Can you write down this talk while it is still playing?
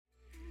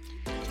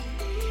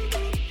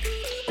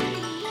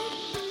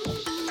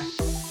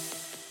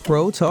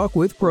Pro Talk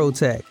with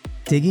ProTech,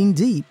 digging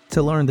deep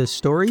to learn the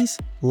stories,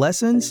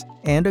 lessons,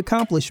 and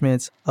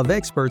accomplishments of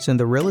experts in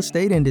the real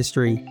estate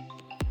industry.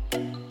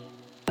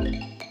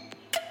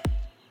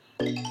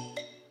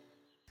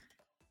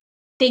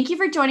 Thank you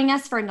for joining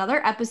us for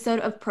another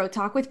episode of Pro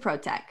Talk with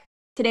ProTech.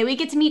 Today we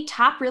get to meet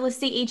top real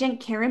estate agent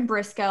Karen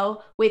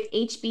Briscoe with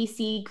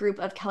HBC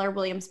Group of Keller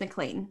Williams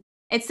McLean.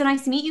 It's so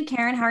nice to meet you,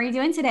 Karen. How are you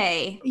doing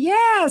today?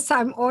 Yes,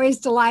 I'm always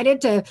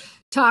delighted to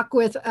talk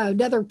with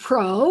another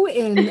pro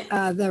in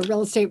the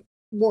real estate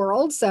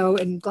world.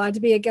 And glad to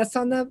be a guest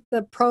on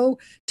the Pro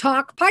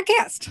Talk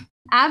podcast.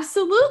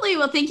 Absolutely.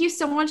 Well, thank you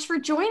so much for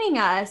joining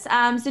us.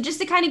 So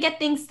just to kind of get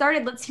things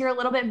started, let's hear a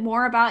little bit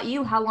more about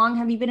you. How long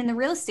have you been in the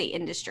real estate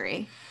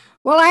industry?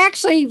 Well, I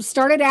actually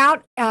started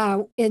out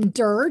in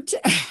dirt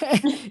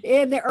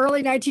in the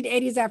early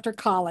 1980s after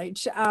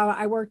college.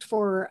 I worked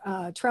for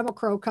Trammell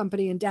Crow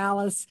Company in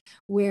Dallas,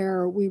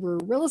 where we were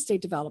real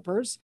estate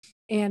developers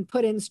and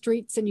put in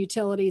streets and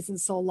utilities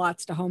and sold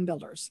lots to home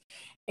builders.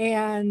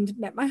 And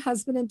met my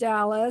husband in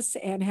Dallas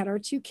and had our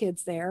two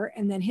kids there.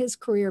 And then his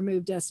career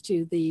moved us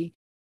to the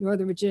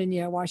Northern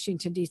Virginia,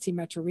 Washington, D.C.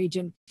 metro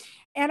region.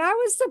 And I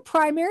was the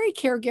primary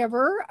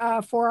caregiver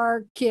for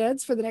our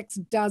kids for the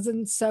next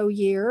dozen so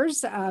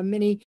years. A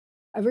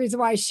reason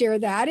why I share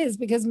that is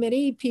because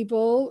many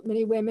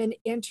women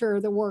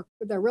enter the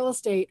real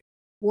estate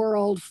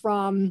world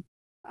from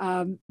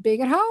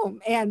being at home.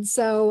 And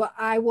so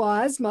I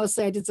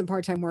did some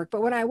part-time work,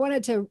 but when I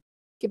wanted to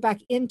get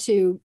back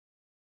into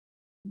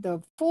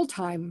the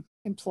full-time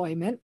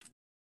employment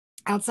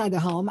outside the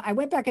home, I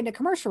went back into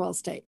commercial real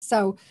estate.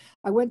 So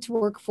I went to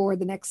work for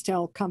the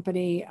Nextel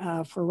company,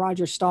 for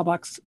Roger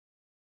Staubach's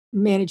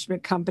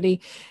management company,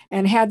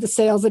 and had the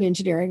sales and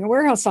engineering and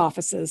warehouse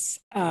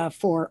offices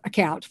for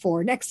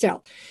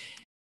Nextel.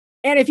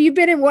 And if you've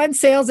been in one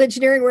sales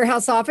engineering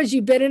warehouse office,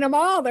 you've been in them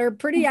all. They're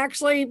pretty much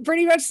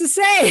the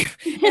same.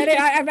 And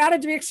I found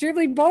it to be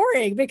extremely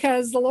boring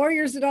because the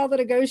lawyers did all the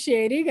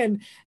negotiating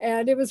and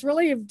it was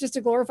really just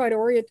a glorified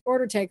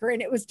order taker.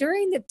 And it was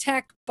during the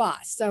tech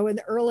bust. So in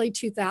the early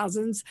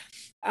 2000s,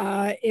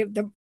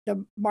 the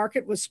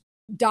market was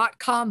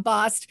 .com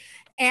bust.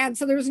 And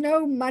so there was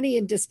no money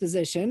in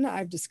disposition,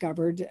 I've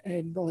discovered,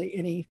 in really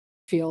any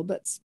field,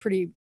 but it's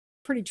pretty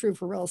true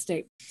for real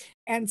estate.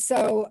 And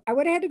so I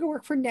would have had to go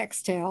work for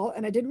Nextel,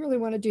 and I didn't really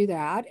want to do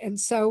that. And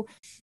so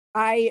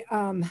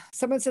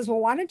someone says, well,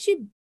 why don't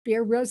you be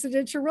a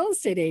residential real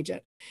estate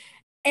agent?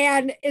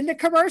 And in the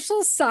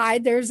commercial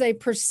side, there's a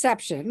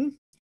perception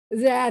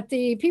that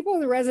the people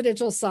on the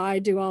residential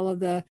side do all of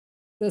the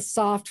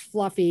soft,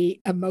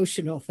 fluffy,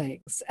 emotional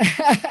things.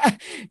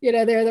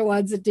 They're the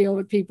ones that deal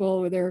with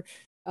people with their,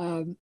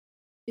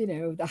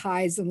 the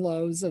highs and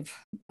lows of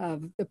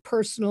the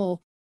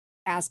personal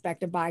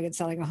aspect of buying and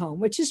selling a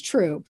home, which is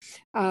true.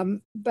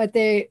 But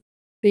the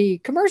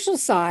commercial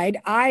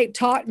side,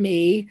 taught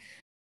me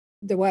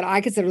what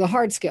I consider the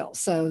hard skills.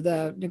 So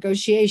the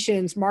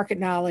negotiations, market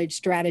knowledge,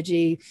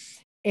 strategy,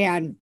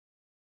 and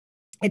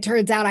it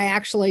turns out I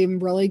actually am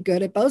really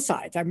good at both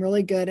sides. I'm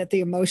really good at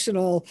the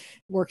emotional,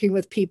 working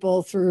with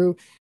people through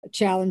a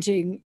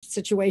challenging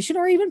situation,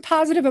 or even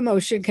positive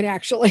emotion can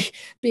actually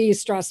be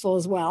stressful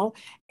as well.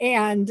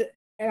 And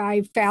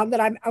I found that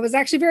I was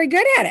actually very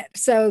good at it.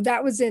 So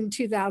that was in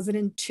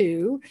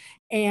 2002.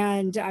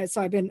 And so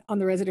I've been on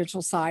the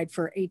residential side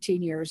for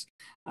 18 years.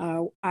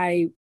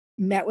 I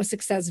met with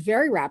success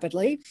very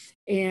rapidly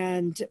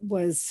and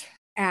was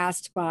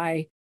asked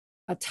by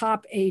a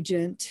top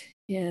agent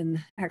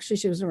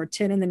she was number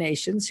 10 in the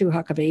nation, Sue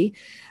Huckabee,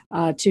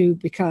 to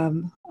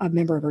become a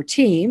member of her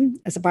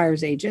team as a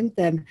buyer's agent.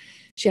 Then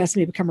she asked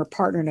me to become her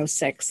partner in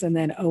 2006. And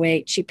then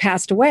 2008, she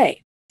passed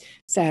away,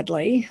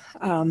 sadly.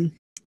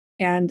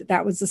 And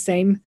that was the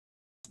same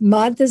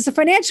month as the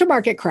financial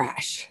market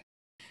crash.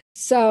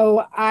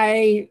 So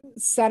I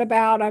set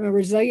about, I'm a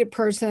resilient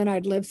person.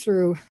 I'd lived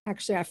through,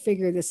 I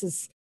figure this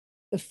is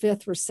the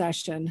 5th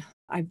recession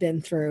I've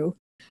been through.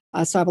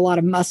 So I have a lot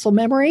of muscle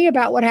memory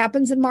about what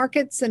happens in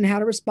markets and how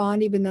to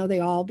respond, even though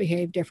they all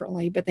behave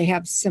differently, but they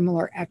have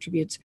similar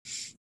attributes.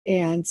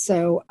 And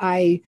so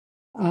in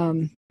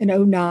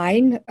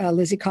 2009,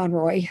 Lizzie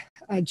Conroy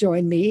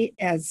joined me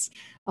as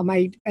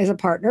a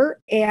partner,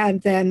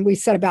 and then we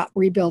set about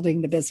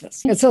rebuilding the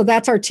business. And so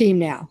that's our team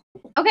now.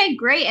 Okay,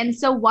 great. And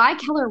so why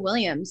Keller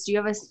Williams? Do you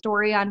have a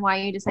story on why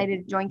you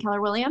decided to join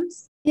Keller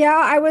Williams?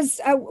 Yeah, I was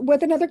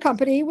with another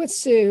company with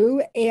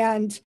Sue,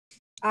 and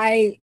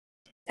I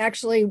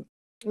actually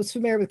was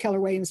familiar with Keller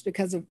Williams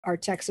because of our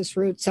Texas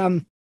roots.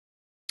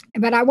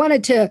 But I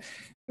wanted to,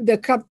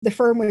 the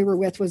firm we were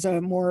with was a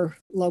more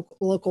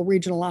local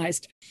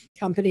regionalized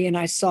company, and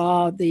I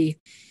saw the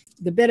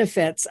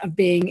benefits of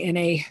being in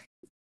a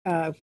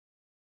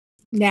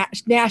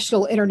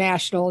international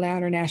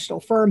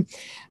firm,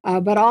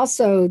 but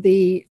also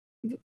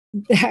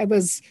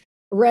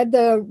read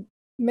the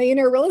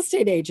Millionaire Real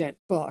Estate Agent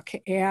book,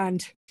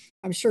 and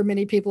I'm sure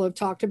many people have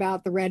talked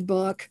about the Red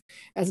Book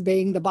as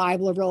being the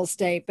Bible of real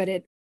estate, but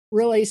it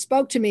really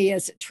spoke to me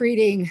as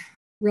treating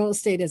real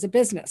estate as a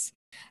business.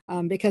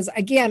 Because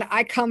again,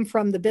 I come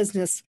from the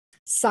business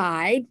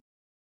side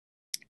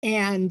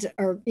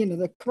or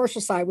the commercial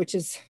side, which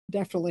is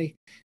definitely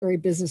very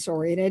business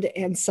oriented.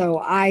 And so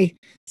I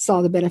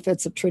saw the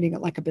benefits of treating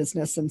it like a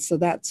business. And so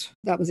that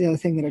was the other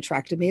thing that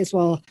attracted me, as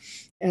well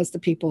as the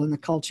people and the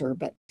culture.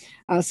 But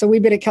so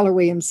we've been at Keller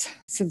Williams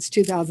since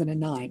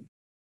 2009.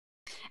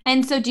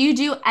 And so do you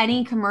do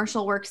any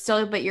commercial work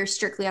still, but you're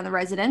strictly on the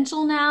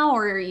residential now,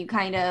 or are you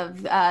kind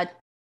of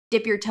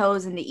dip your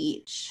toes into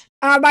each?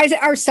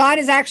 Our son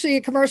is actually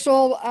a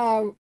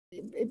commercial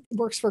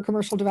works for a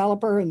commercial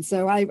developer, and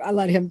so I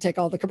let him take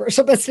all the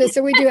commercial business.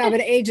 So we do have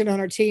an agent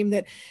on our team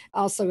that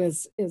also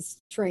is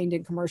trained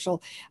in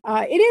commercial.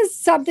 It is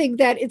something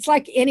that it's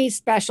like any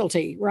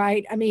specialty,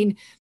 right? I mean,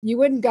 you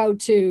wouldn't go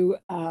to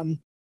an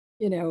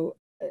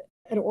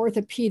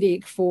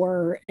orthopedic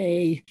for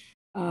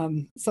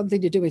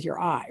something to do with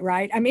your eye,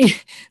 right? I mean,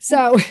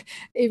 so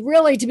it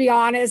really, to be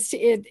honest,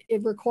 it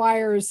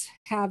requires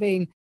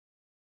having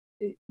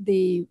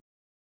the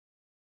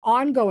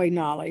ongoing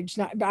knowledge.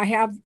 I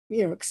have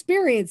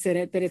experience in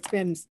it, but it's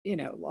been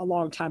a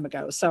long time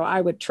ago. So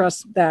I would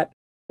trust that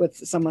with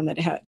someone that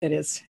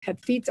had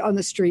feet on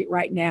the street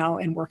right now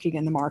and working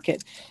in the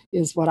market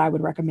is what I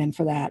would recommend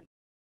for that.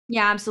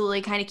 Yeah,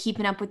 absolutely. Kind of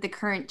keeping up with the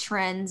current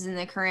trends and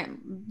the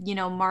current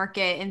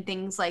market and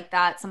things like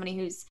that. Somebody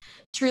who's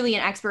truly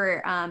an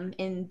expert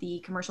in the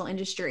commercial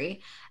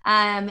industry.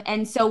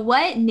 And so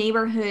what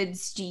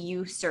neighborhoods do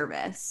you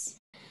service?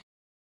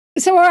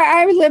 So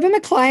I live in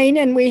McLean,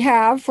 and we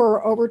have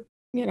for over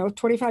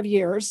 25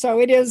 years. So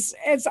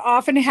it's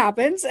often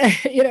happens,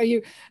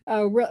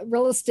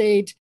 real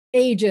estate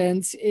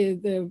agents,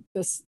 the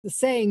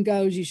saying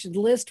goes, you should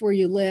list where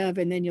you live,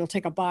 and then you'll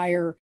take a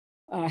buyer,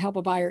 help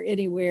a buyer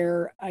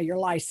anywhere you're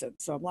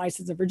licensed. So I'm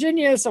licensed in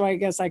Virginia, so I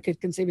guess I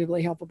could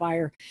conceivably help a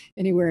buyer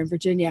anywhere in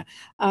Virginia.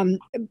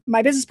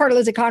 My business partner,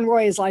 Lizzie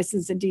Conroy, is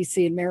licensed in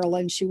DC and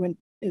Maryland. She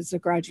is a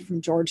graduate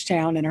from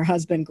Georgetown, and her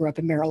husband grew up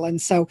in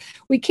Maryland. So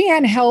we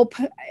can help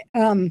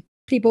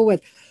people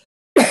with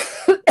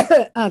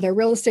their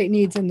real estate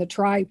needs in the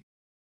tri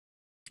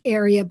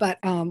area, but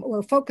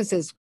our focus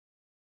is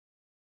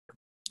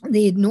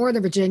the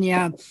Northern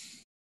Virginia,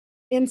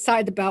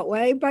 inside the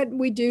Beltway, but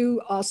we do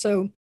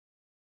also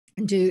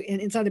do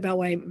inside the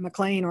Beltway,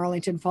 McLean,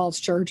 Arlington Falls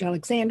Church,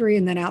 Alexandria,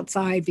 and then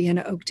outside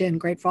Vienna, Oakton,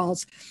 Great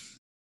Falls.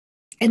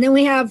 And then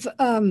we have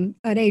an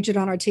agent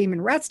on our team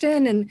in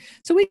Reston, and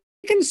so we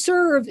can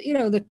serve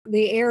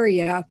the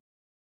area.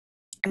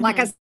 And like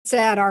I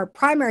said, our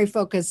primary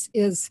focus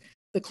is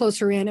the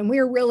closer in, and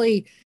we're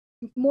really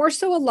more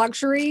so a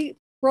luxury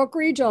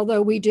brokerage,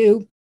 although we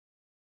do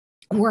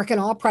work in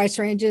all price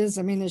ranges.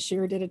 I mean, this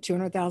year did a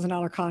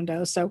 $200,000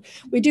 condo. So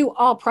we do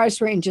all price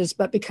ranges,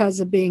 but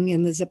because of being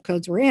in the zip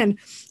codes we're in,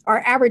 our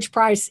average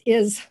price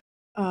is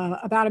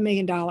about $1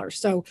 million.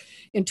 So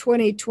in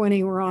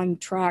 2020, we're on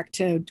track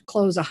to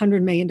close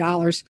 $100 million.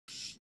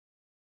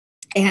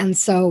 And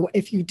so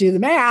if you do the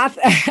math,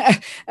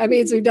 that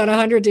means we've done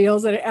 100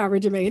 deals at an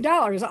average of $1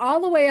 million,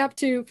 all the way up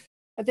to,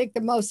 I think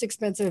the most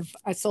expensive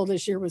I sold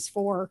this year was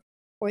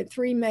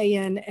 $4.3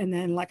 million. And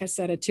then, like I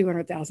said, a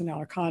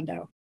 $200,000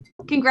 condo.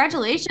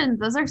 Congratulations.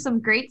 Those are some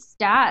great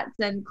stats,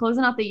 and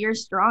closing out the year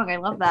strong. I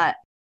love that.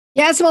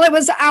 Yes. Well,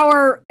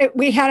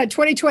 we had a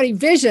 2020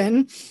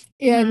 vision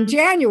in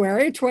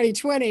January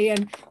 2020.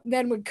 And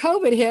then when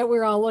COVID hit, we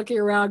were all looking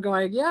around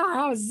going, yeah,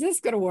 how is this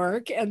going to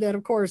work? And then,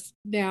 of course,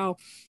 now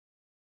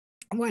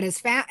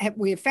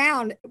we have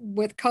found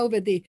with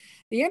COVID,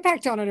 the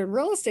impact on it in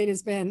real estate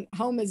has been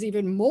home is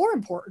even more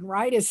important,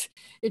 right? It's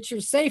your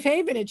safe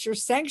haven, it's your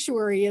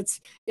sanctuary, it's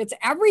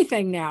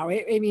everything now.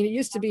 I mean, it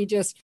used to be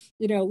just,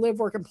 live,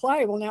 work, and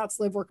play. Well, now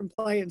it's live, work, and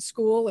play in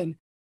school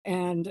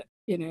and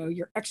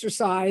your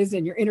exercise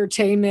and your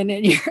entertainment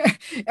and your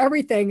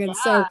everything. And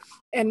so,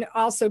 and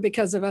also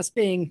because of us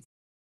being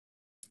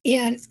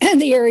in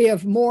the area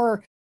of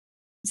more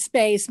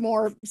space,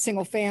 more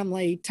single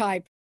family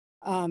type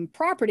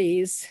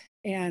properties,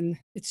 and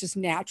it's just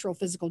natural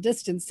physical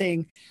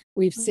distancing,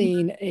 we've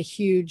seen a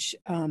huge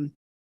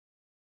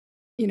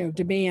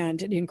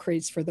demand and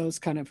increase for those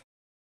kind of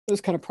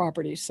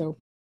properties. So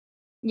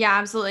yeah,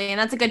 absolutely. And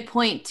that's a good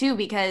point too,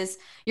 because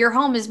your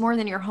home is more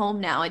than your home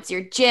now. It's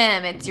your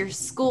gym, it's your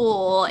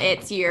school,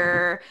 it's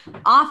your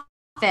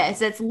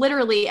office, it's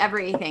literally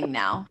everything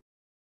now.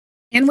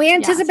 And we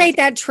anticipate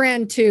that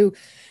trend to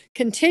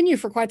continue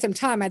for quite some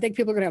time. I think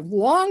people are going to have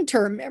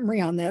long-term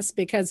memory on this,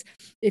 because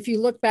if you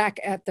look back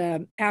at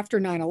the after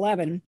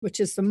 9/11,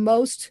 which is the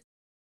most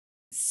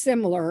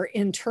similar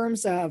in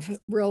terms of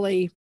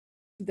really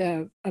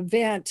the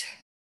event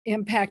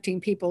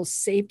impacting people's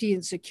safety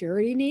and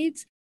security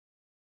needs,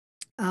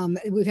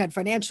 we've had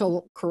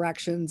financial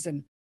corrections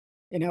and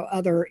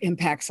other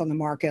impacts on the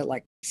market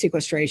like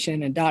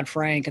sequestration and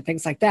Dodd-Frank and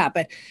things like that.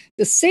 But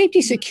the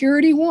safety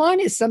security one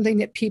is something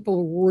that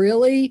people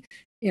really,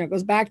 it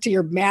goes back to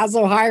your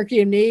Maslow hierarchy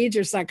of needs,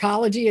 your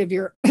psychology of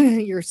your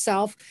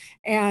yourself.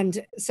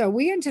 And so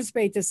we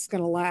anticipate this is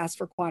going to last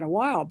for quite a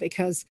while,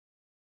 because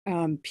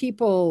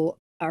people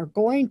are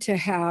going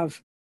to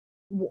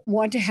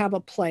want to have a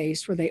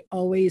place where they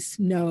always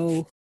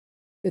know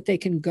that they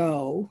can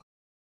go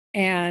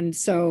And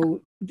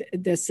so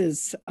this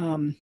is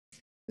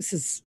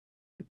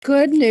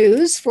good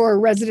news for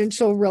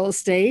residential real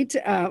estate,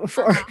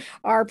 for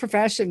our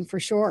profession, for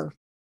sure.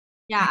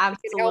 Yeah,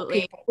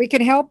 absolutely. We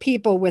can help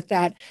people with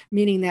that,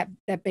 meaning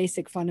that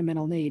basic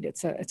fundamental need.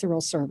 It's a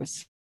real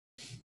service.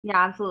 Yeah,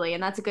 absolutely.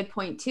 And that's a good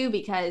point too,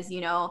 because,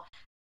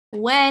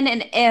 when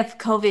and if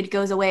COVID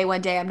goes away one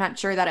day, I'm not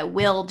sure that it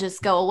will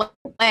just go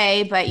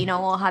away, but,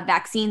 we'll have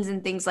vaccines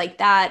and things like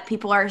that.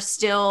 People are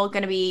still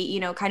going to be,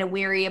 kind of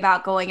weary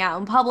about going out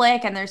in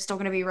public, and they're still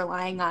going to be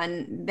relying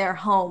on their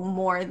home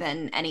more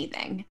than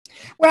anything.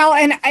 Well,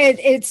 and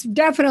it's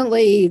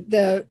definitely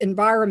the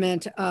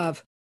environment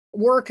of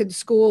work and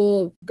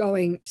school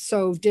going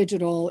so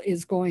digital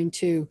is going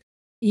to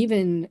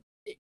even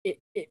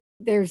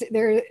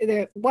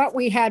what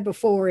we had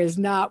before is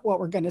not what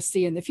we're going to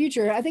see in the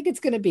future. I think it's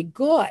going to be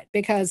good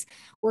because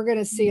we're going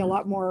to see a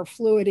lot more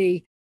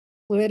fluidity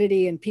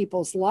in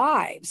people's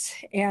lives.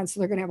 And so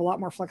they're going to have a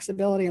lot more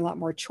flexibility, a lot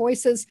more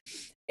choices.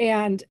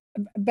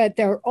 But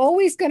they're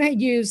always going to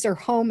use their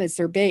home as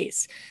their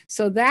base.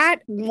 So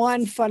that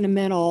one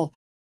fundamental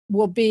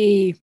will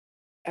be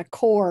a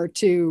core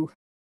to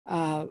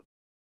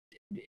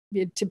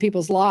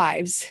people's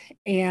lives.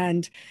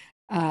 And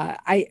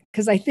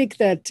because I think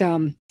that,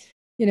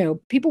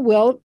 people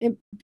will,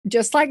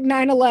 just like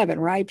 9/11,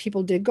 right?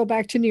 People did go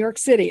back to New York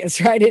City.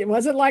 It's right. It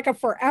wasn't like a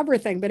forever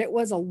thing, but it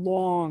was a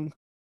long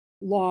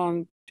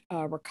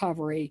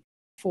recovery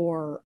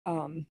for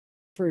New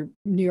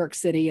York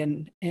City.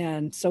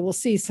 And so we'll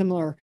see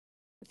similar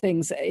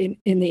things in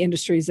the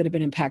industries that have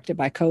been impacted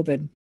by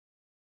COVID.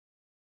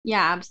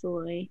 Yeah,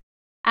 absolutely.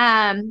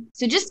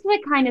 So just to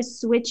kind of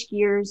switch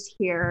gears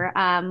here,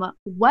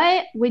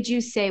 what would you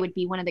say would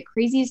be one of the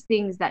craziest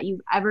things that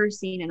you've ever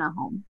seen in a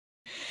home?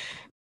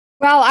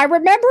 Well, I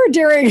remember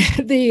during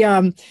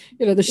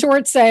the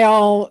short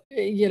sale,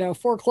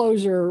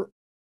 foreclosure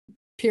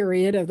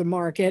period of the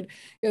market,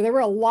 there were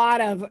a lot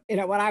of,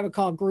 what I would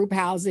call group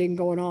housing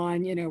going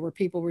on, where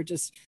people were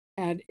just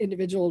had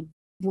individual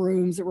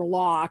rooms that were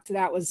locked.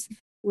 That was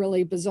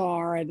really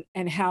bizarre.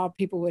 And how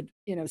people would,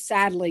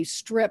 sadly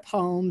strip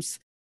homes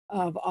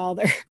of all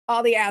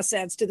the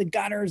assets to the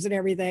gutters and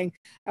everything.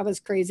 That was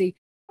crazy.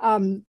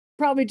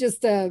 Probably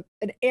just an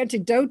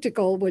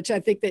anecdotal, which I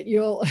think that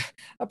you'll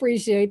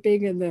appreciate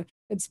being in the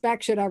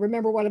inspection. I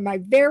remember one of my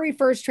very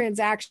first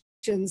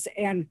transactions,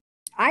 and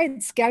I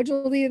had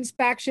scheduled the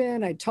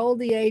inspection. I told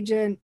the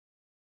agent,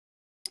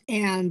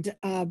 and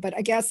but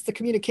I guess the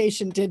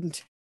communication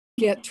didn't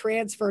get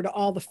transferred to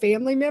all the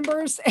family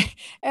members.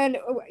 And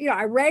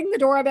I rang the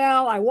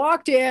doorbell. I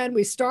walked in.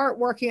 We start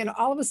working, and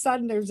all of a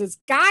sudden, there's this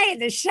guy in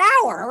the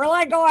shower. We're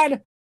like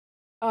going,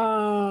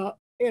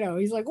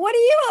 he's like, "What are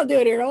you all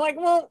doing here?" I'm like,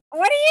 "Well,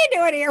 what are you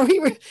doing here?" We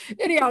were,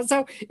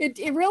 so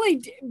it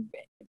really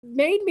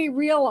made me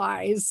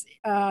realize,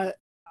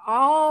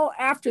 all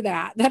after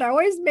that I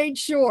always made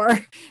sure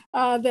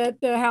that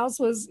the house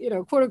was,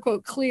 quote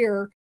unquote,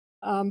 clear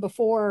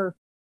before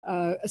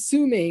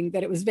assuming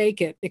that it was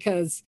vacant,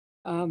 because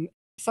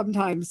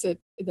sometimes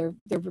there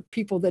were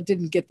people that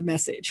didn't get the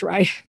message,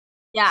 right?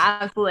 Yeah,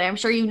 absolutely. I'm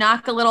sure you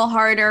knock a little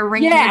harder,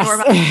 ringing yes. the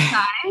doorbell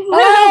time.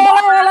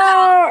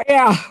 hello.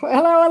 Yeah.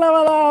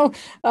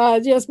 Hello.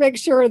 Just make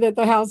sure that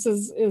the house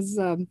is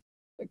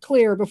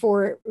clear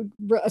before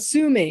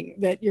assuming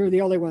that you're the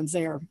only ones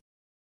there.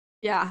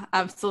 Yeah,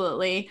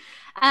 absolutely.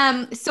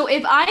 So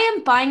if I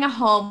am buying a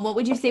home, what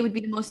would you say would be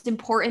the most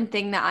important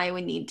thing that I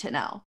would need to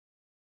know?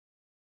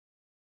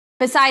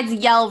 Besides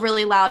yell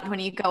really loud when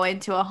you go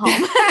into a home.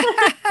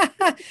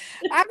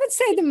 I would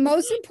say the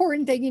most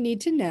important thing you need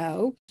to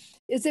know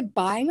is that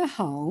buying a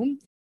home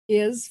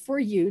is for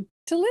you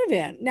to live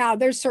in. Now,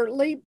 there's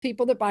certainly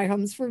people that buy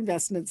homes for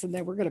investments, and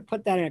then we're going to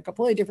put that in a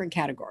completely different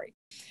category.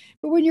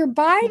 But when you're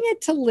buying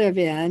it to live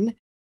in,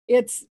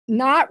 it's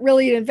not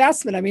really an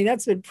investment. I mean,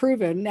 that's been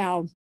proven.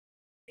 Now,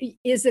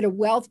 is it a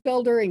wealth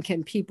builder, and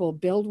can people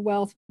build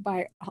wealth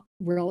by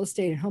real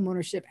estate and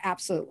homeownership?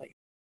 Absolutely.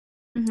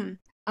 Mm-hmm.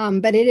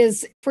 But it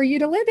is for you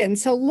to live in.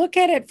 So look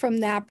at it from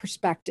that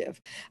perspective.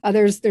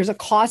 There's a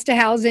cost to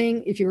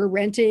housing. If you were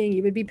renting,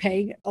 you would be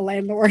paying a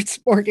landlord's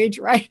mortgage,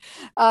 right?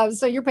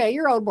 So you're paying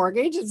your own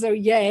mortgage. And so,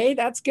 yay,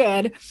 that's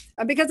good.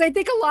 Because I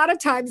think a lot of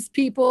times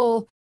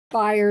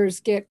buyers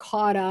get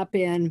caught up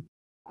in,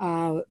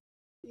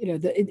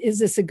 is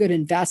this a good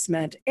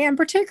investment? And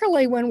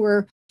particularly when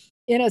we're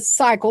in a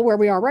cycle where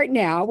we are right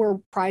now, where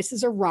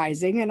prices are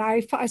rising. And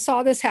I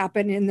saw this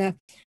happen in the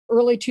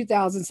early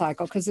 2000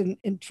 cycle, because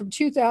from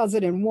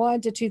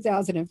 2001 to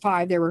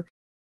 2005, there were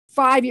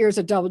 5 years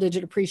of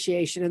double-digit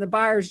appreciation. And the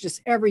buyers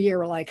just every year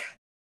were like,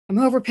 I'm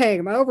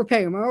overpaying.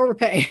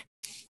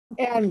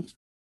 And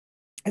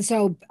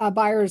so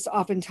buyers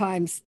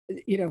oftentimes,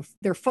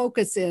 their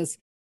focus is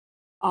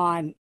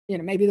on,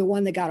 maybe the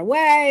one that got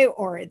away,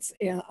 or it's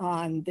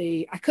on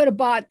I could have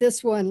bought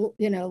this one,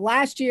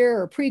 last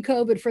year or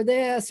pre-COVID for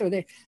this, or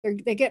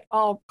they get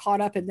all caught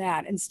up in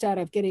that instead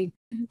of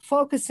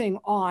focusing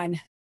on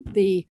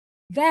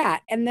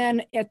that. And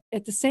then at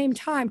the same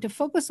time to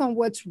focus on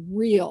what's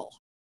real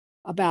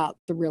about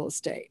the real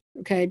estate.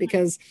 Okay.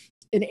 Because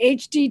in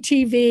HD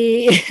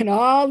TV and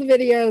all the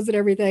videos and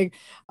everything,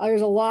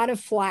 there's a lot of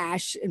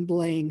flash and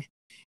bling.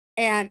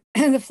 And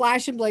the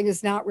flash and bling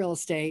is not real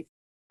estate.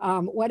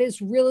 What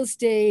is real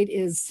estate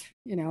is,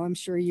 I'm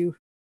sure you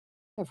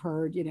have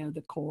heard,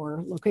 the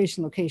core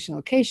location, location,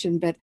 location,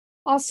 but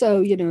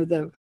also,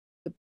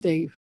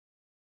 the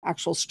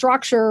actual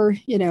structure,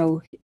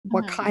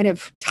 what kind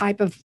of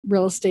type of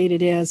real estate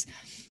it is,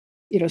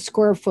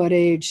 square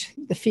footage,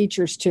 the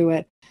features to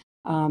it.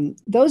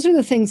 Those are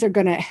the things that are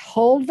going to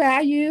hold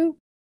value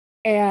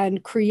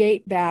and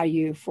create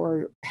value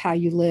for how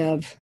you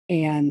live.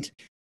 And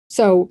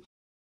so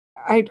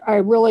I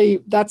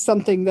really, that's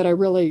something that I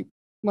really,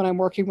 when I'm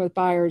working with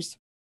buyers,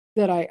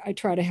 that I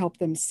try to help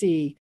them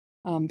see,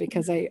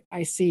 because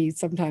I see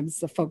sometimes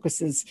the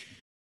focus is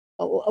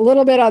a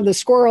little bit on the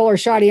squirrel or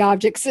shiny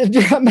object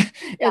syndrome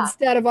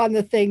instead of on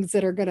the things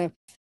that are going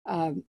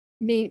to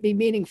be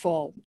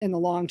meaningful in the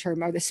long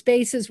term. Are the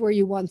spaces where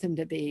you want them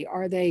to be?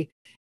 Are they,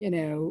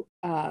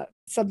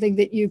 something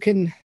that you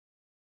can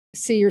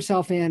see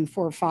yourself in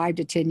for 5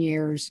 to 10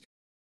 years?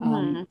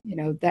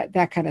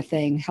 That kind of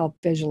thing. Help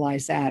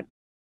visualize that.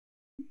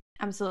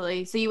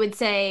 Absolutely. So you would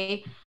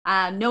say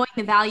knowing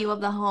the value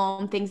of the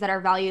home, things that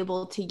are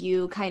valuable to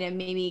you, kind of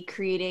maybe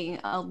creating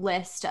a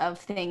list of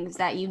things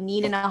that you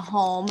need in a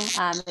home,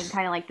 and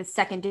kind of like the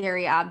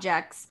secondary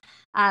objects,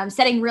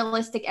 setting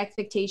realistic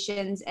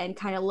expectations and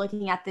kind of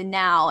looking at the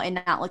now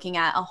and not looking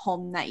at a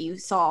home that you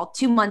saw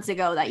 2 months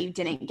ago that you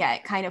didn't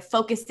get, kind of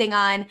focusing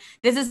on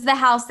this is the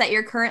house that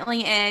you're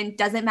currently in.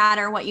 Doesn't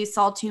matter what you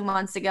saw 2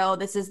 months ago.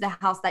 This is the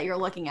house that you're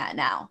looking at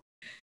now.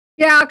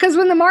 Yeah, because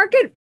when the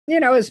market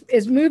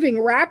is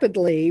moving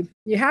rapidly,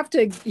 you have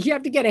to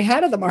get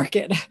ahead of the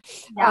market.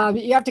 Yeah.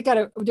 You have to kind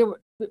of do.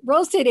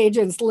 Real estate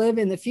agents live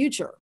in the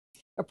future.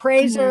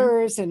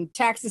 Appraisers and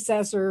tax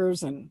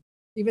assessors and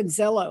even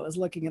Zillow is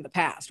looking in the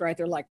past, right?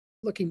 They're like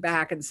looking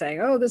back and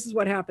saying, "Oh, this is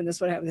what happened. This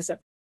is what happened. This."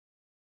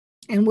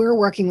 And we're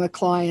working with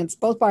clients,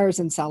 both buyers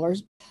and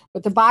sellers,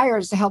 but the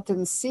buyers to help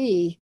them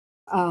see.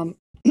 And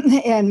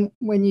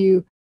when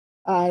you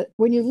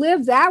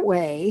live that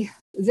way,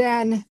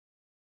 then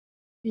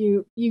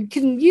you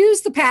can use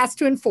the past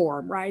to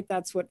inform, right?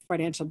 That's what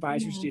financial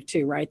advisors do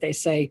too, right? They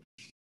say,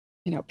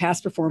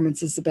 past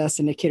performance is the best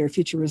indicator of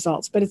future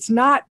results, but it's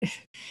not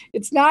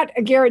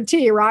a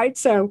guarantee, right?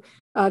 So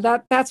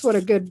that's what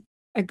a good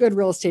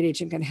real estate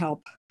agent can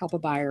help a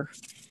buyer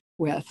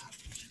with.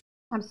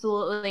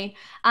 Absolutely.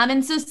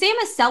 And so same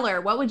as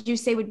seller, what would you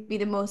say would be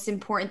the most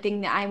important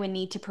thing that I would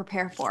need to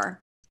prepare for?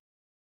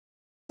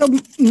 So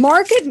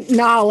market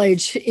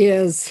knowledge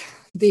is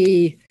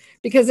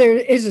because there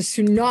is a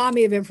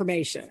tsunami of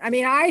information. I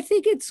mean, I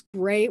think it's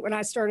great. When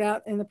I started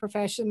out in the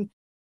profession,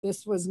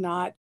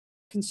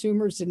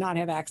 consumers did not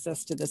have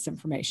access to this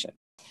information.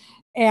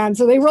 And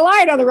so they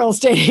relied on the real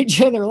estate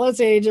agent. The real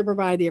estate agent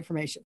provided the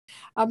information.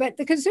 But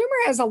the consumer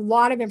has a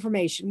lot of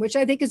information, which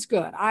I think is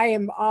good. I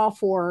am all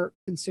for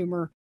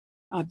consumer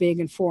being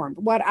informed.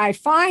 What I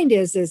find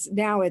is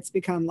now it's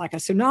become like a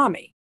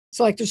tsunami.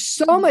 So like there's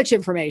so much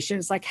information.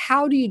 It's like,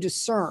 how do you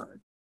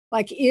discern?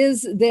 Like,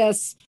 is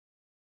this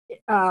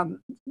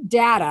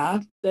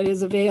data that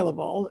is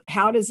available,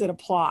 how does it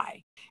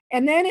apply?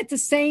 And then at the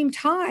same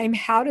time,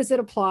 how does it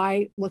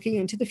apply looking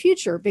into the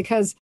future?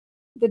 Because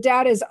the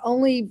data is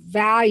only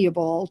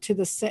valuable to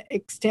the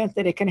extent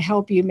that it can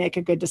help you make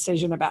a good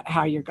decision about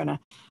how you're going to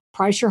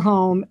price your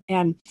home.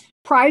 And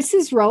price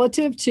is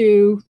relative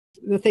to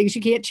the things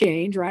you can't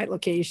change, right?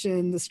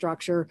 Location, the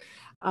structure,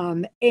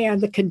 and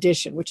the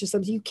condition, which is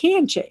something you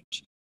can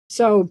change.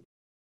 So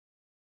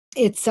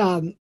it's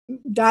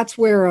that's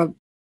where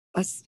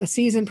a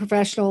seasoned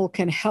professional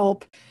can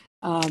help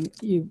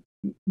you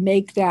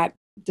make that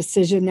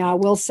decision. Now, I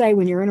will say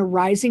when you're in a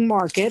rising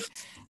market,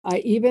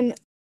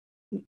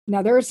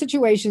 now there are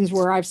situations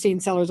where I've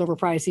seen sellers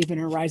overprice even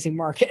in a rising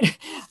market,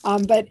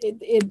 but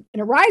in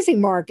a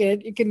rising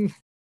market, you can,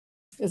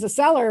 as a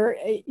seller,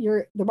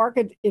 the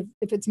market, if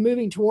it's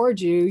moving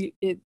towards you,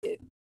 you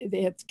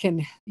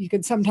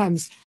can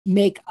sometimes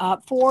make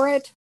up for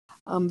it.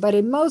 But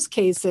in most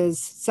cases,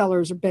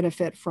 sellers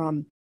benefit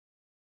from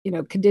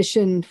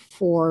condition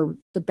for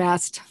the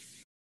best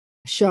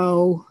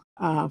show.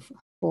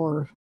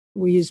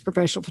 We use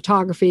professional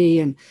photography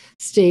and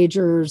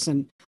stagers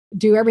and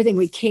do everything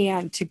we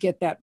can to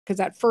get that, because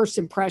that first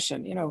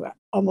impression,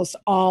 almost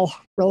all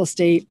real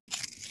estate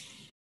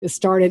is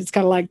started. It's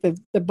kind of like the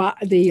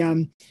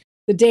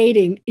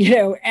dating,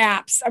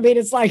 apps. I mean,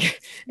 it's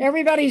like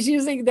everybody's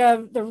using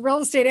the real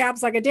estate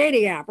apps like a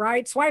dating app,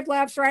 right? Swipe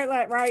left,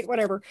 right,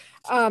 whatever.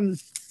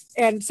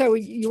 And so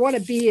you want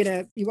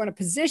to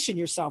position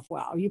yourself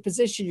well. You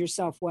position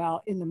yourself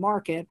well in the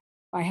market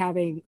by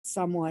having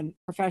someone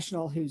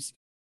professional who's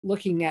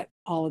looking at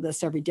all of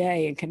this every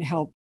day and can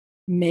help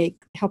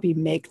you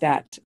make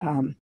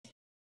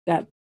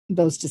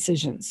those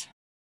decisions.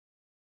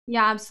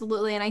 Yeah,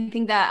 absolutely. And I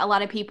think that a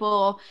lot of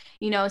people,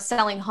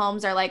 selling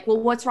homes are like, well,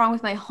 what's wrong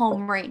with my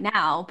home right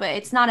now? But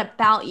it's not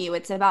about you.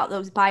 It's about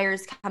those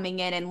buyers coming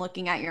in and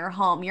looking at your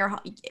home.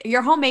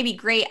 Your home may be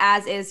great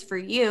as is for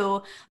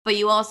you, but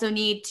you also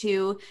need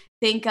to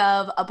think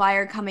of a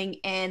buyer coming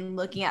in,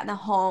 looking at the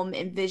home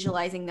and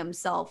visualizing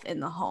themselves in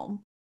the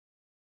home?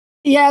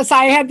 Yes,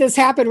 I had this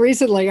happen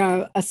recently.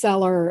 A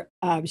seller,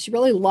 she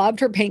really loved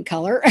her paint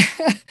color.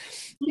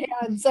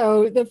 And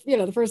so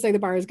the first thing the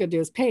buyer is going to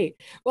do is paint.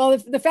 Well,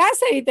 the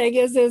fascinating thing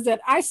is that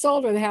I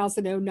sold her the house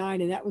in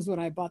 '09, and that was when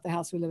I bought the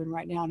house we live in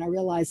right now. And I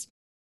realized,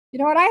 you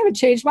know what, I haven't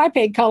changed my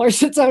paint color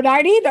since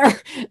 '09 either.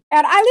 And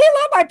I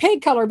really love my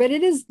paint color, but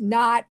it is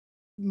not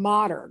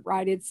modern,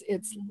 right? It's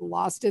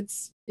lost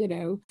its,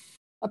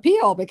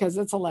 appeal because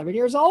it's 11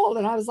 years old.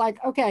 And I was like,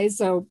 okay,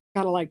 so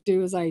kind of like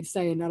do as I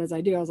say and not as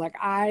I do. I was like,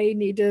 I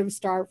need to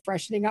start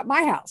freshening up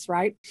my house,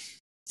 right?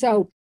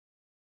 So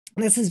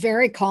this is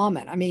very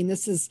common. I mean,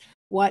 this is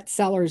what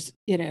sellers,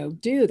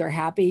 do. They're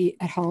happy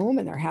at home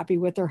and they're happy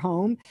with their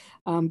home.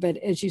 But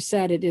as you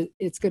said,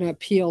 it's going to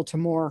appeal to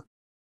more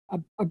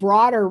a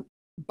broader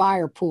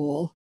buyer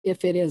pool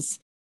if it is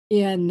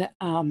in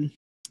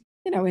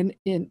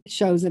in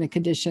shows in a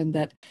condition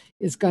that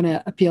is going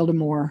to appeal to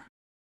more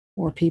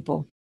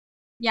people.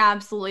 Yeah,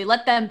 absolutely.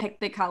 Let them pick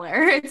the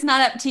color. It's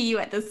not up to you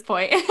at this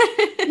point.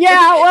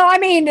 Yeah, well, I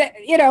mean,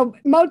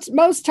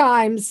 most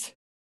times,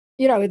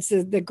 it's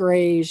the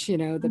grayish,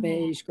 the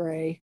beige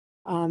gray,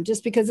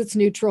 just because it's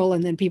neutral,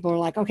 and then people are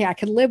like, okay, I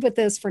can live with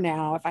this for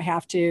now if I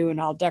have to, and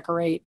I'll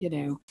decorate,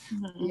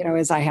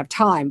 as I have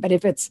time. But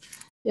if it's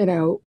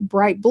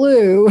bright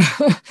blue,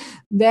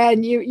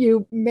 then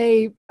you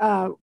may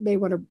want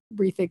to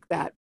rethink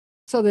that,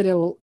 so that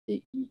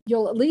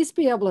you'll at least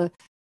be able to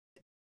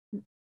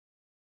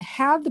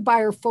have the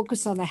buyer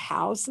focus on the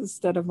house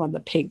instead of on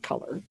the paint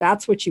color.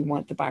 That's what you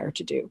want the buyer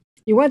to do.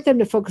 You want them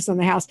to focus on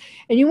the house,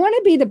 and you want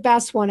to be the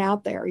best one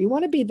out there. You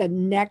want to be the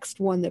next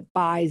one that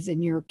buys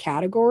in your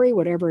category,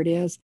 whatever it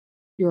is,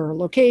 your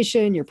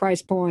location, your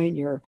price point,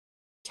 your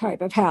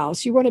type of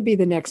house. You want to be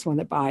the next one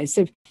that buys.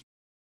 If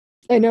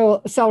I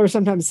know sellers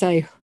sometimes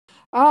say,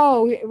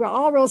 oh,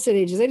 all real estate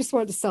agents, they just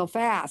want it to sell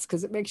fast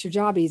because it makes your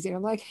job easier.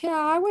 I'm like, yeah,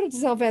 I want it to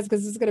sell fast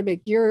because it's going to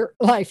make your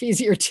life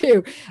easier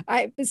too.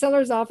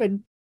 Sellers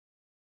often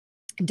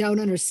don't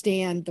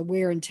understand the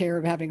wear and tear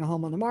of having a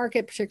home on the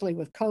market, particularly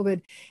with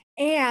COVID.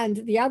 And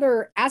the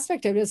other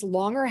aspect of it is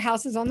longer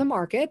houses on the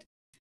market,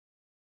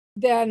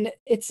 then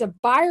it's a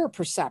buyer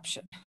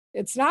perception.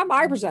 It's not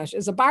my perception,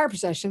 it's a buyer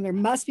perception. There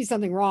must be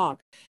something wrong,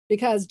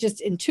 because just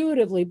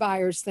intuitively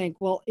buyers think,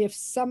 well, if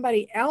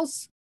somebody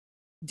else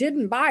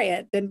didn't buy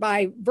it, then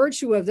by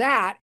virtue of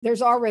that,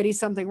 there's already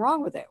something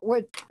wrong with it.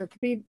 There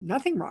could be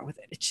nothing wrong with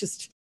it. It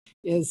just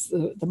is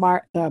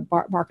the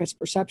market's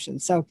perception.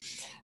 So,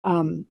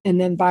 and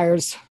then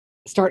buyers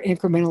start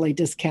incrementally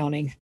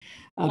discounting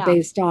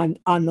based on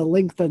the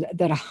length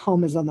that a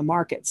home is on the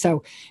market.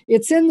 So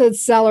it's in the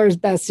seller's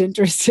best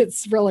interest.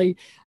 It's really,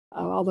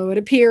 although it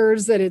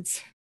appears that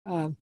it's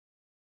the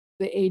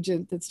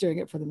agent that's doing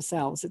it for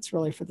themselves, it's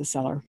really for the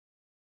seller.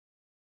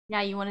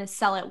 Yeah, you want to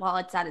sell it while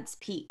it's at its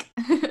peak.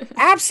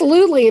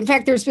 Absolutely. In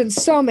fact, there's been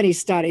so many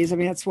studies. I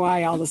mean, that's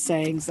why all the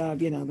sayings of,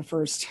 the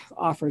first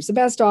offer is the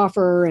best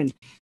offer, and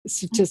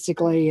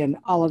statistically and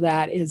all of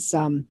that is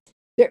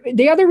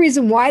the other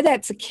reason why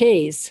that's the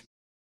case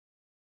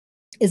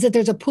is that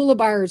there's a pool of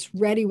buyers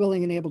ready,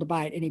 willing, and able to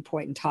buy at any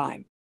point in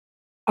time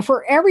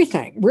for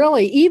everything,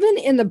 really. Even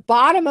in the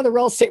bottom of the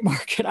real estate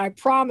market, I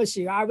promise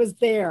you, I was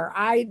there.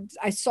 I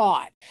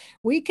saw it.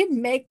 We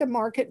can make the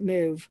market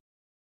move.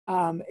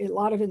 A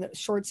lot of in the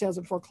short sales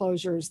and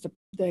foreclosures,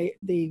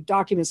 the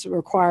documents are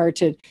required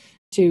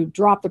to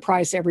drop the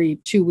price every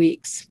 2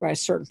 weeks by a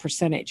certain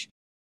percentage.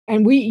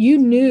 And you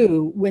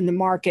knew when the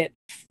market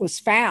was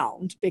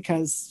found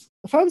because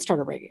the phone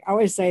started ringing. I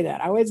always say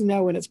that. I always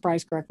know when it's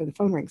priced correctly, the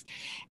phone rings.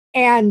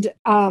 And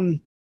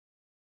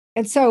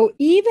so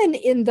even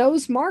in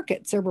those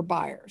markets, there were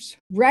buyers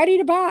ready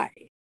to buy,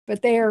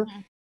 but they were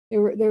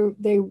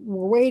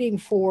waiting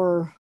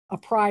for a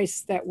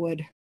price that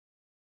would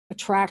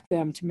attract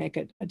them to make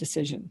a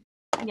decision.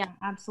 Yeah,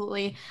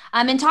 absolutely.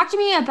 And talk to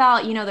me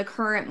about, the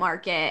current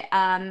market.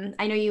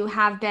 I know you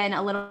have been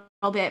a little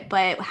bit,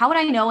 but how would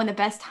I know when the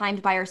best time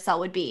to buy or sell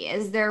would be?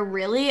 Is there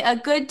really a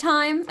good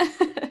time?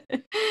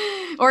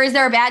 Or is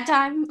there a bad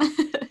time?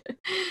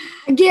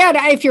 Again,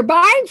 if you're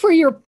buying for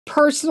your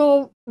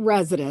personal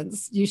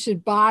residence, you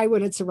should buy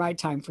when it's the right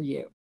time for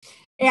you.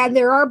 And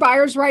there are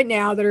buyers right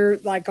now that are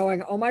like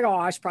going, oh my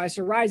gosh, prices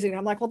are rising. And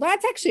I'm like, well,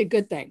 that's actually a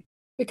good thing,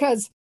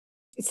 because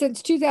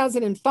since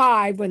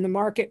 2005, when the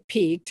market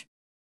peaked,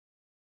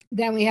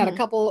 then we had a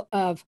couple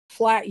of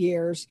flat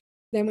years.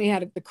 Then we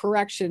had the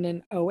correction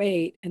in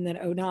 08 and then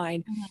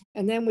 09.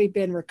 And then we've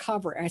been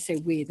recovering. I say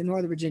we, the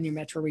Northern Virginia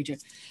metro region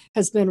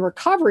has been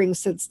recovering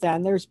since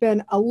then. There's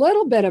been a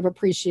little bit of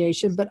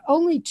appreciation, but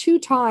only 2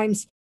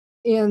 times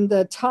in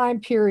the time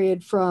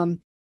period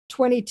from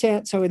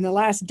 2010. So in the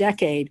last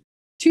decade,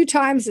 2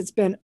 times it's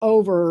been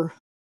over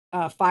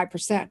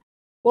 5%.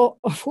 Well,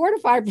 4 to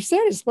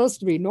 5% is supposed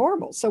to be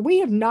normal. So we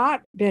have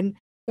not been,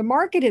 the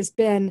market has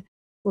been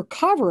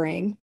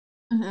recovering.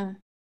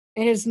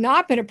 It has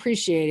not been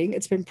appreciating.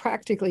 It's been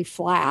practically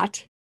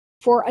flat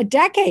for a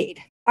decade.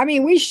 I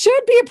mean, we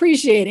should be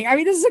appreciating. I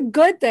mean, this is a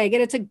good thing,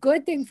 and it's a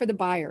good thing for the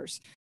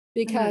buyers.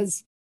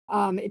 because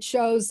it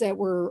shows that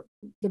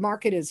the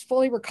market is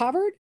fully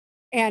recovered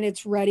and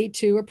it's ready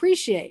to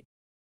appreciate.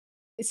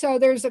 So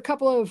there's a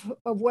couple of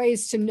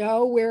ways to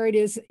know where it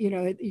is.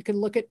 You can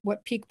look at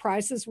what peak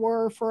prices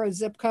were for a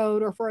zip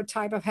code or for a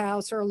type of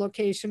house or a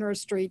location or a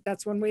street.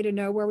 That's one way to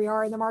know where we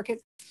are in the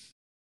market.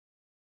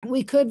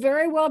 We could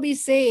very well be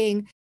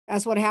seeing,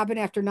 as what happened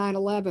after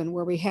 9/11,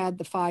 where we had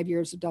the 5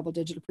 years of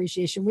double-digit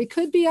appreciation. We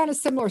could be on a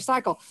similar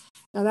cycle.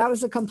 Now, that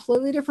was a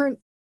completely different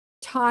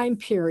time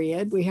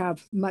period. We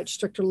have much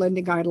stricter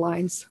lending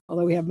guidelines,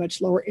 although we have much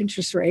lower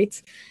interest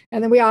rates.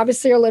 And then we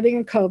obviously are living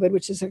in COVID,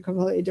 which is a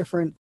completely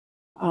different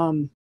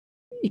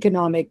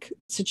economic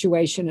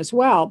situation as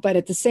well. But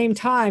at the same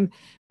time,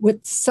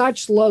 with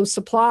such low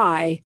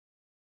supply,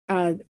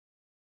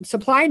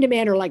 supply and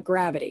demand are like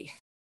gravity.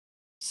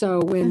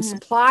 So when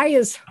supply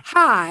is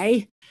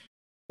high,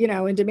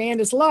 and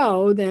demand is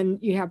low, then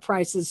you have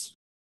prices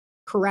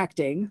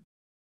correcting.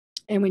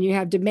 And when you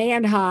have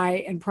demand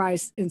high and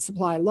price and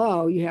supply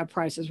low, you have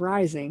prices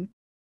rising.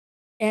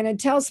 And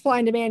until supply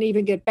and demand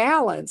even get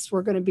balanced,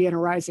 we're going to be in a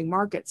rising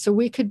market. So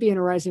we could be in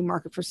a rising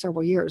market for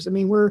several years. I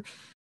mean,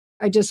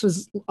 I just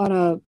was on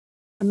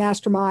a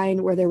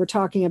mastermind where they were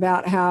talking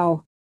about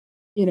how,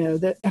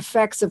 the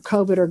effects of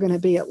COVID are going to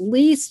be at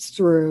least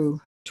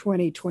through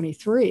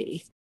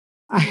 2023.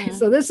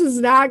 So this is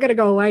not going to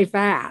go away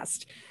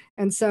fast.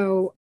 And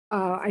so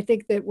I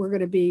think that we're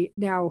going to be,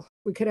 now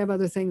we could have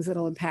other things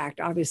that'll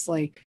impact.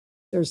 Obviously,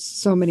 there's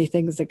so many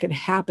things that could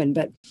happen,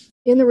 but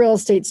in the real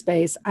estate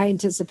space, I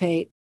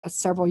anticipate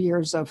several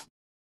years of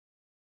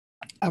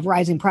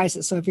rising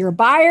prices. So if you're a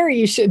buyer,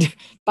 you should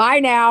buy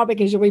now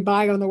because you'll be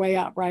buying on the way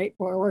up, right?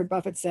 Warren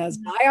Buffett says,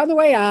 buy on the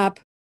way up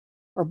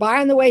or buy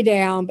on the way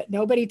down, but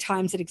nobody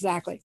times it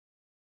exactly.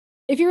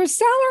 If you're a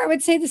seller, I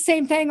would say the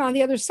same thing on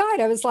the other side.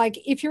 I was like,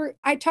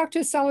 I talked to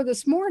a seller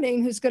this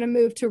morning who's going to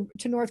move to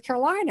North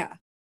Carolina.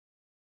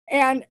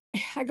 And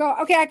I go,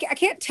 okay, I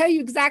can't tell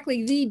you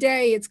exactly the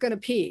day it's going to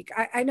peak.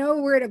 I know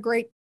we're in a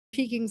great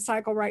peaking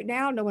cycle right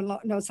now. No one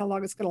knows how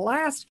long it's going to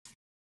last.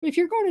 But if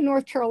you're going to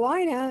North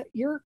Carolina,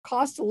 your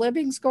cost of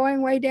living's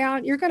going way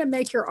down. You're going to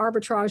make your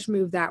arbitrage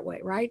move that way,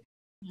 right?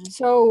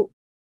 So,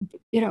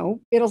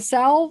 it'll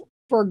sell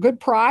for a good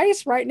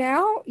price right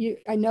now.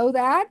 I know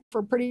that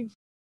for pretty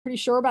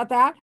sure about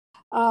that.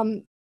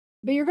 But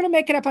you're going to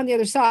make it up on the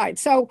other side.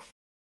 So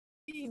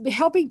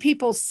helping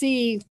people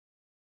see,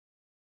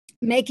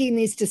 making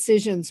these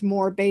decisions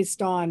more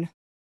based on,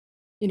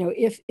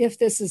 if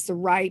this is the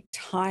right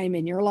time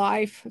in your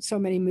life. So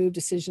many move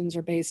decisions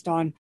are based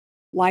on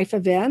life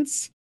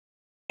events.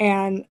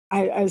 And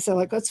I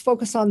said, let's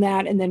focus on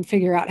that and then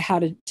figure out how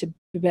to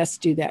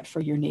best do that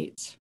for your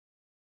needs.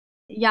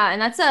 Yeah,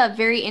 and that's a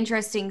very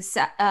interesting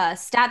stat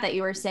that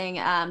you were saying,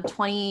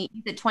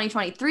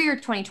 2023 or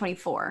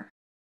 2024?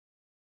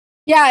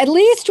 Yeah, at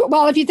least,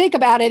 well, if you think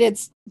about it,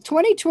 it's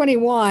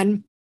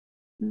 2021,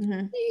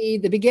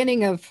 the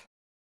beginning of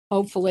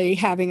hopefully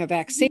having a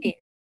vaccine.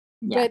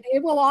 Yeah. But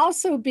it will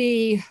also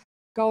be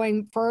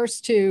going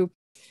first to,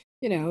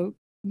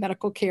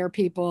 medical care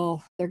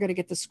people. They're going to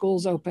get the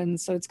schools open,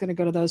 so it's going to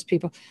go to those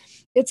people.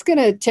 It's going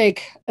to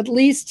take at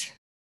least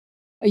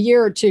a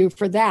year or two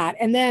for that.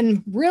 And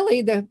then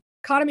really the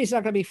economy is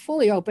not going to be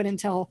fully open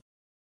until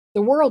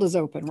the world is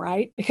open,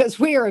 right? Because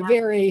we are as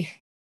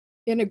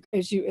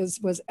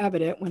was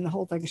evident when the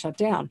whole thing shut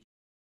down,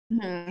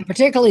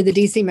 particularly the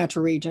DC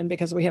metro region,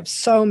 because we have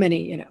so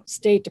many,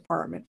 State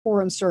Department,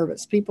 Foreign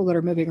Service, people that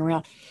are moving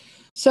around.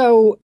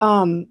 So,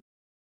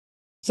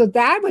 so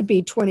that would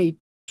be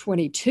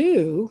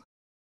 2022.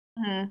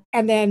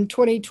 And then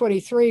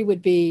 2023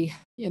 would be,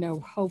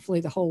 hopefully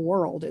the whole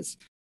world is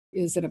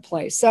in a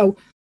place. So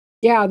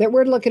yeah, that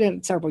we're looking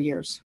at several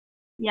years.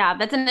 Yeah,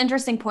 that's an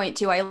interesting point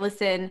too. I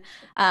listen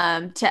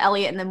to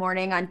Elliot in the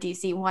morning on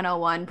DC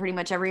 101 pretty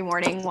much every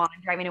morning while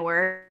I'm driving to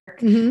work.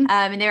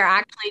 And they're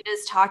actually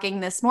just talking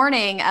this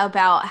morning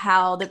about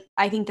how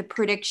I think the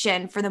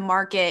prediction for the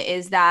market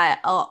is that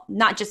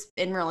not just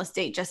in real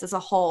estate, just as a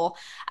whole,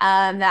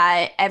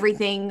 that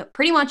everything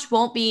pretty much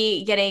won't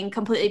be getting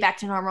completely back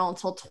to normal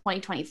until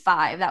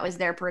 2025. That was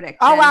their prediction.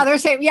 Oh, wow. They're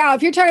saying, yeah,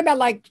 if you're talking about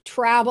like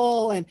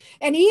travel and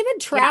even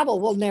travel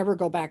will never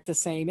go back the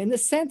same, in the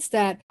sense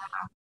that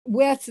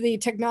with the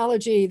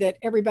technology that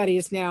everybody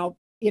is now,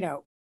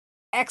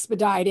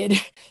 expedited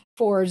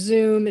for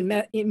Zoom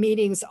and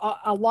meetings,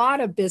 a lot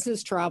of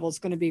business travel is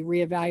going to be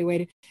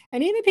reevaluated.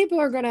 And even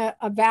people are going to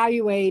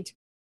evaluate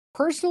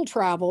personal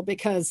travel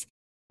because,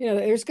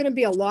 there's going to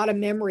be a lot of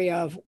memory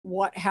of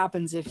what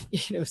happens if,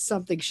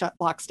 something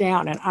locks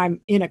down and I'm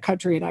in a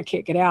country and I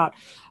can't get out.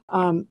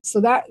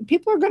 So that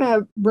people are going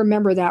to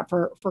remember that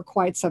for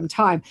quite some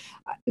time.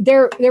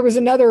 There was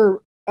another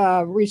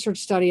research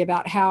study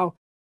about how,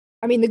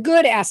 the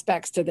good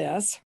aspects to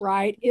this,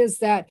 right, is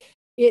that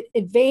it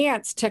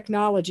advanced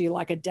technology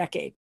like a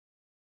decade.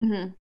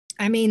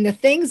 The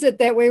things that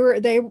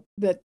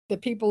the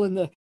people in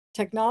the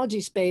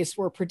technology space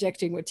were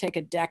predicting would take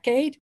a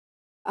decade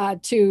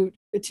to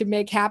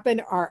make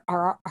happen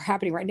are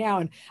happening right now.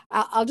 And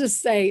I'll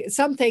just say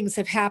some things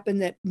have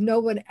happened that no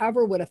one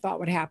ever would have thought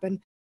would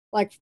happen.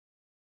 Like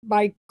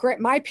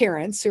my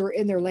parents, who are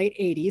in their late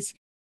 80s,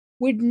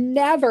 would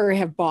never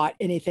have bought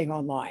anything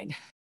online,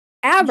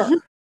 ever,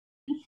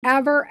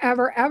 ever,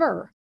 ever,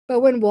 ever. But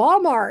when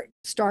Walmart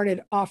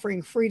started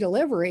offering free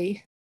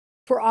delivery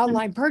for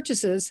online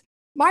purchases,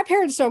 my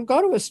parents don't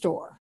go to a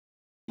store.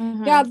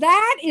 Now,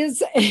 that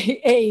is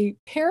a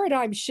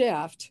paradigm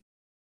shift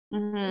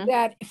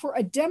that for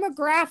a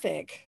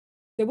demographic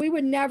that we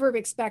would never have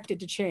expected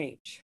to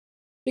change.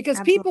 Because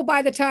people,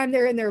 by the time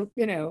they're in their,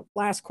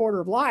 last quarter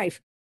of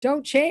life,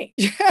 don't change.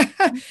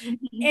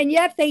 And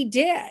yet they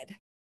did.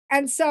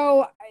 And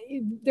so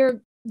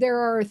there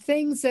are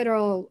things that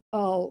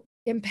will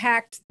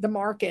impact the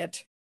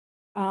market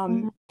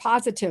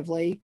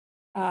positively.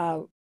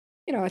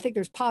 I think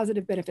there's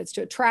positive benefits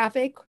to it.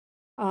 Traffic.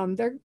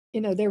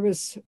 There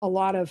was a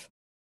lot of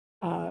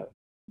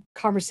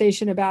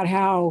conversation about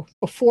how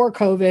before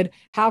COVID,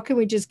 how can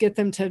we just get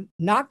them to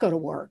not go to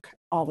work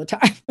all the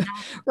time,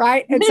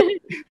 right? And so,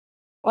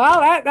 well,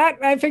 that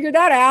I figured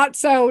that out.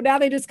 So now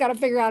they just got to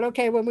figure out,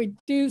 okay, when we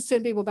do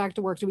send people back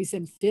to work, do we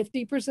send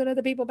 50% of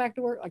the people back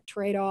to work, like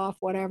trade off,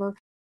 whatever,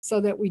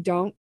 so that we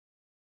don't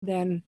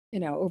then,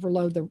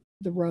 overload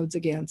the roads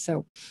again.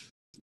 So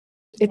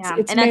it's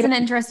and that's an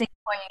interesting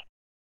point.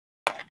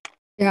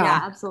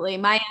 Yeah, absolutely.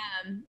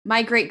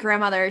 My great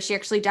grandmother, she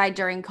actually died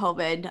during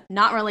COVID,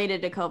 not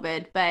related to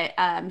COVID, but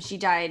she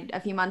died a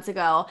few months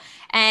ago,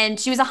 and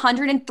she was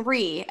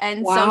 103.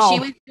 And so she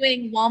was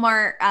doing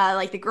Walmart,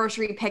 like the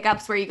grocery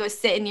pickups where you go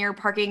sit in your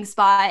parking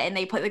spot and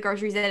they put the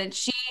groceries in, and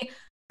she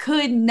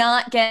could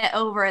not get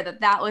over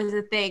that was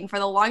a thing for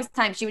the longest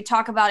time. She would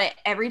talk about it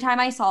every time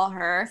I saw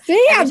her.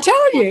 See, I'm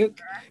telling you.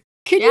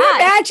 Can you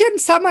imagine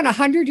someone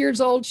 100 years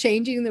old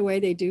changing the way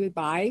they do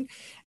buying?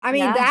 I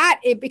mean,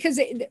 because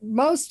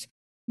most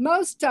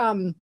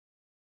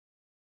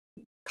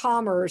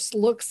commerce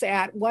looks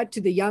at what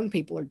do the young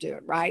people are doing,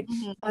 right?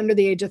 Under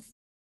the age of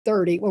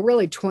 30, well,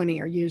 really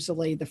 20 are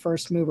usually the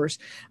first movers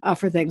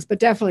for things, but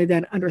definitely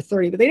then under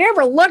 30. But they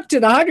never look to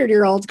the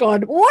 100-year-olds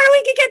going, what do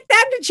we can get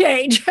them to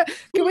change?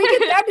 Can we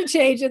get them to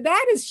change? And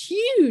that is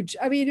huge.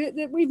 I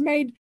mean, we've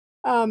made,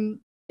 a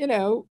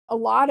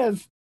lot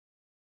of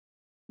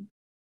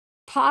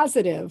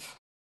positive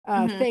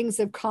things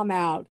have come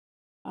out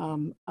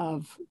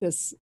of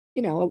this,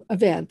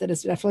 event that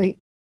is definitely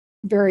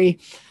very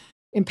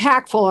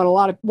impactful in a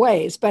lot of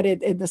ways, but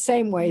in the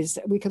same ways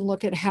we can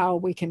look at how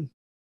we can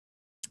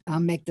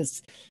make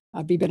this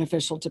be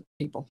beneficial to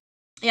people.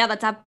 Yeah,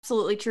 that's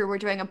absolutely true. We're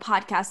doing a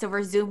podcast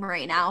over Zoom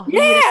right now.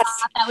 Yes.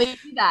 That we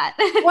do that.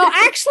 Well,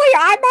 actually,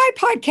 my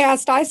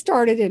podcast, I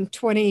started in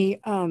 3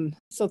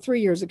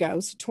 years ago,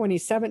 so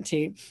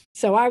 2017.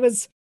 So I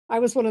was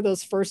one of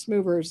those first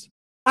movers.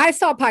 I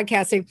saw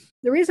podcasting.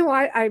 The reason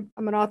why I'm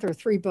an author of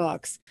 3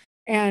 books,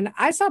 and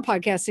I saw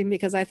podcasting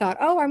because I thought,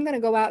 I'm going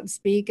to go out and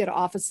speak at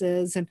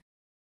offices. And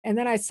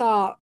then I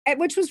saw,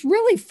 which was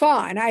really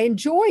fun. I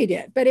enjoyed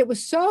it, but it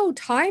was so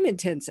time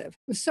intensive.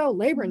 It was so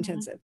labor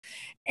intensive.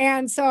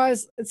 And so I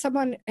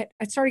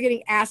started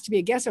getting asked to be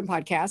a guest on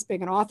podcasts,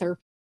 being an author.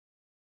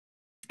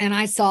 And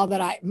I saw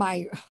that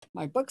my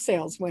book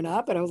sales went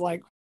up, and I was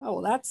like,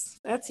 oh, that's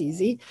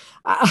easy.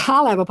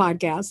 I'll have a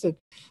podcast. And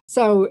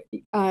so,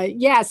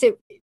 yes,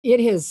 it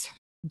has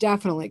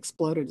definitely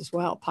exploded as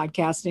well.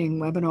 Podcasting,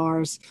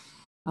 webinars.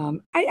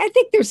 I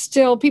think there's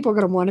still people are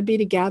going to want to be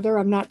together.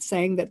 I'm not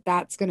saying that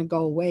that's going to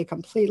go away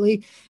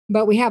completely,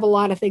 but we have a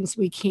lot of things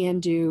we can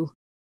do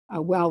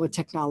well with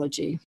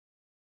technology.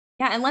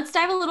 Yeah, and let's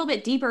dive a little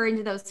bit deeper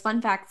into those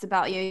fun facts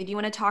about you. Do you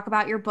want to talk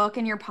about your book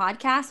and your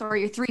podcast, or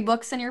your 3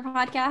 books and your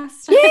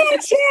podcast?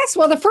 Yes.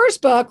 Well, the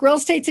first book, Real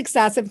Estate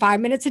Success in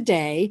 5 Minutes a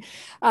Day,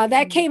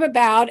 that came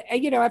about,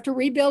 after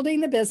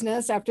rebuilding the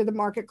business after the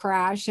market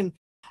crash. And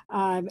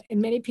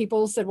many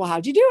people said, well,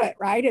 how'd you do it?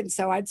 Right. And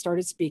so I'd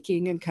started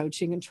speaking and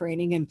coaching and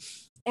training.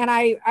 And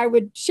I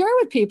would share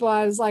with people,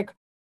 I was like,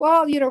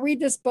 well, read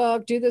this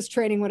book, do this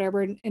training,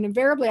 whatever. And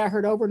invariably I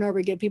heard over and over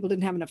again, people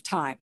didn't have enough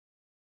time.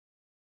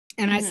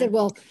 And I said,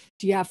 well,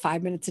 do you have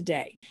 5 minutes a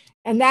day?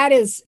 And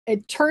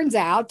it turns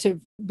out to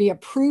be a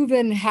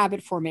proven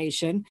habit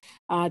formation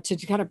to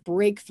kind of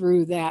break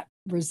through that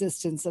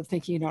resistance of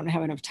thinking you don't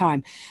have enough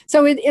time.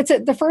 So it's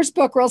the first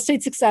book, Real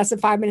Estate Success in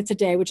 5 Minutes a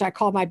Day, which I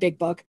call my big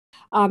book.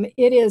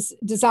 It is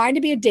designed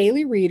to be a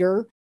daily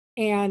reader.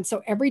 And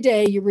so every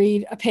day you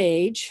read a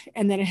page,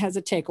 and then it has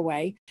a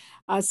takeaway.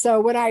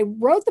 So when I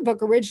wrote the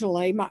book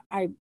originally,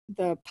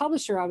 the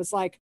publisher, I was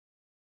like,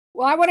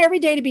 well, I want every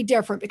day to be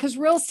different, because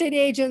real estate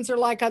agents are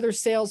like other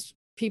sales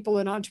people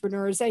and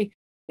entrepreneurs. They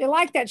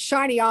like that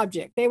shiny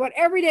object. They want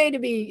every day to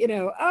be,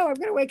 I'm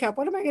going to wake up.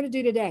 What am I going to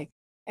do today?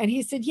 And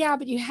he said, yeah,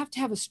 but you have to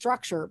have a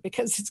structure,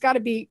 because it's got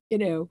to be,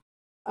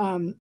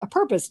 a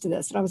purpose to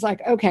this. And I was like,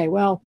 okay,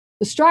 well,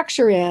 the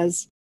structure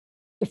is,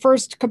 the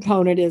first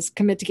component is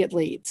commit to get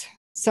leads.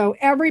 So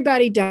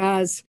everybody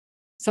does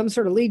some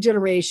sort of lead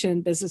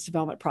generation, business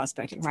development,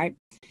 prospecting, right?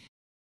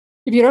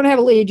 If you don't have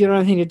a lead, you don't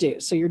have anything to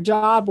do. So your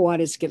job one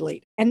is to get a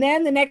lead. And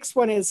then the next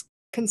one is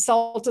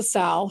consult to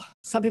sell.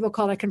 Some people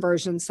call that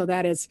conversion. So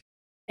that is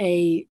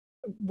a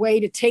way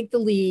to take the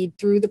lead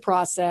through the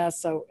process.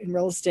 So in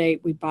real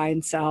estate, we buy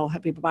and sell,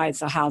 help people buy and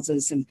sell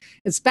houses, and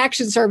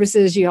inspection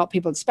services, you help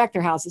people inspect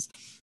their houses.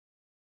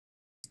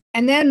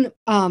 And then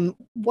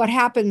what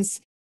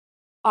happens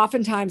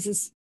oftentimes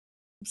is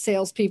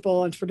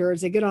salespeople,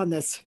 entrepreneurs, they get on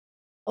this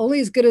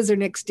only as good as their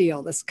next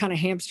deal, this kind of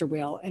hamster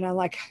wheel. And I'm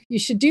like, you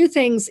should do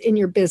things in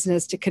your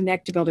business to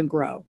connect, to build, and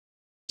grow,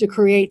 to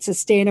create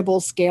sustainable,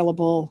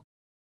 scalable,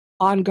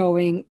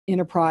 ongoing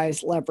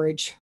enterprise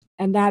leverage.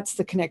 And that's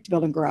the connect,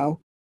 build, and grow.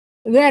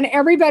 Then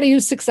everybody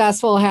who's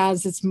successful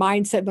has its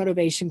mindset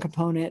motivation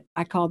component.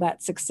 I call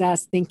that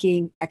success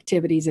thinking,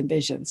 activities, and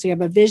vision. So you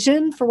have a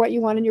vision for what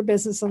you want in your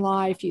business and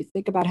life. You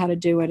think about how to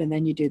do it, and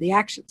then you do the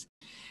actions.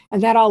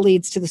 And that all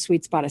leads to the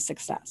sweet spot of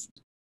success.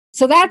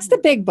 So that's the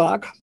big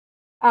book.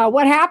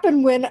 What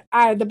happened when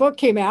the book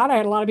came out, I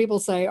had a lot of people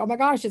say, oh my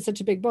gosh, it's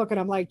such a big book. And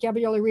I'm like, yeah,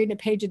 but you're only reading a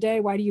page a day.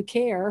 Why do you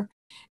care?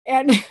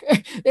 And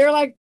they're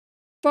like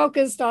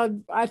focused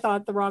on, I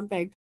thought, the wrong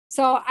thing.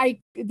 So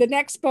the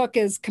next book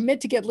is Commit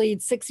to Get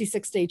Leads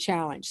 66-Day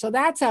Challenge. So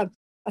that's a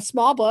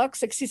small book,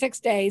 66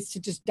 days to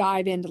just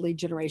dive into lead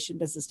generation,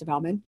 business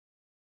development.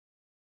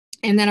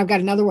 And then I've got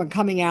another one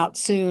coming out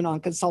soon on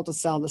Consult to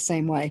Sell the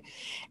same way.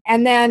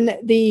 And then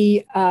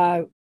the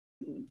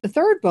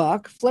third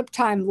book, Flip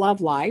Time, Love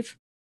Life.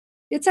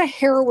 It's a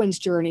heroine's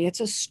journey.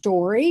 It's a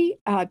story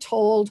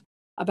told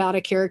about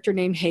a character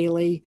named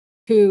Haley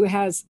who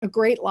has a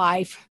great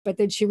life, but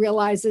then she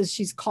realizes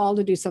she's called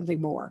to do something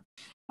more.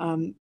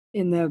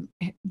 In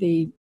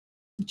the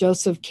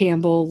Joseph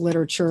Campbell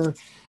literature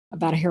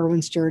about a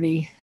heroine's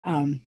journey,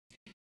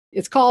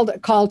 it's called a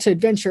call to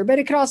adventure, but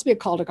it could also be a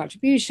call to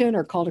contribution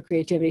or call to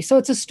creativity. So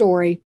it's a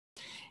story.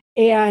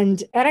 And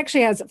it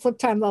actually has, Flip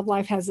Time Love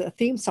Life has a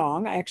theme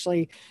song. I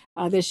actually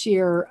this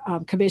year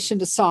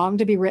commissioned a song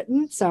to be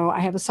written. So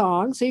I have a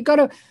song. So you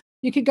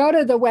could go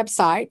to the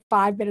website,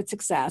 5 Minute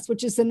Success,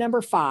 which is the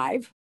number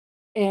 5.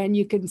 And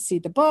you can see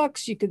the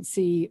books. You can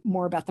see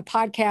more about the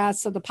podcast.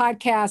 So the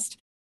podcast,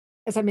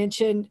 as I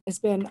mentioned, has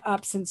been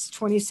up since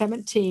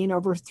 2017,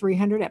 over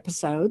 300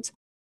 episodes.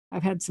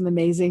 I've had some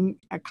amazing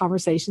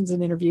conversations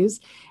and interviews,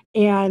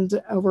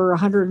 and over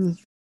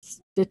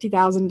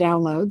 150,000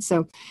 downloads.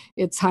 So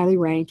it's highly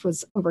ranked,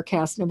 was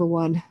Overcast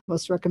 #1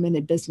 most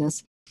recommended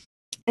business.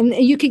 And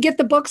you can get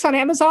the books on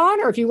Amazon,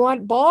 or if you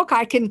want bulk,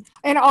 and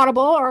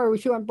Audible, or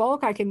if you want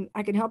bulk, I can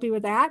help you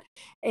with that.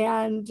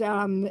 And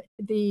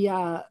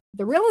the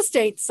real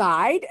estate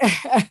side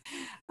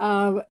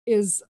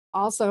is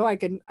also, I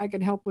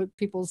can help with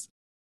people's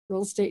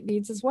real estate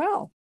needs as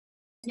well.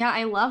 Yeah,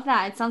 I love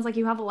that. It sounds like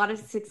you have a lot of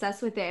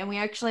success with it. And we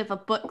actually have a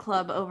book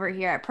club over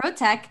here at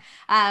ProTech.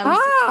 So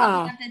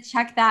you have to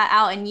check that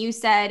out. And you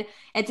said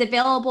it's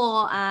available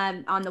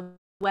on the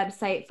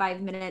website,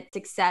 5 Minute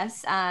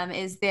Success.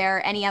 Is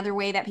there any other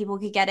way that people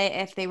could get it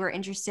if they were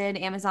interested?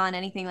 Amazon,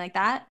 anything like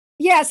that?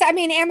 Yes, I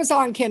mean,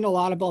 Amazon, Kindle,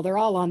 Audible, they're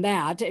all on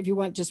that. If you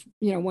want just,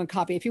 one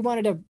copy, if you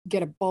wanted to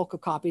get a bulk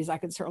of copies, I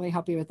can certainly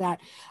help you with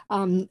that.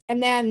 And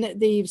then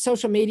the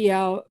social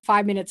media,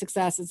 5 Minute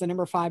Success is the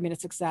number 5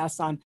 Minute Success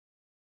on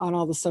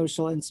all the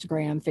social,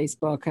 Instagram,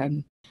 Facebook,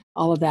 and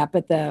all of that.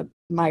 But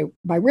my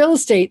real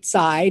estate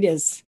side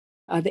is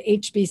the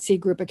HBC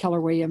Group of Keller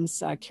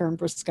Williams, Karen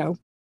Briscoe.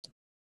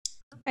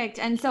 Perfect.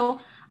 And so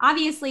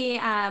obviously,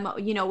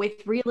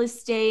 with real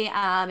estate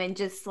and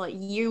just like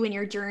you and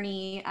your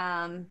journey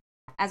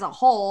as a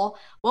whole,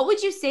 what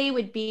would you say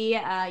would be,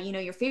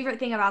 your favorite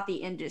thing about the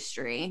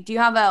industry? Do you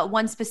have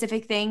one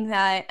specific thing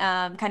that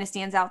kind of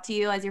stands out to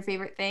you as your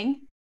favorite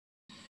thing?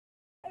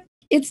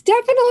 It's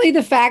definitely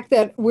the fact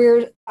that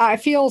I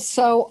feel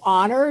so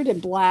honored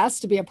and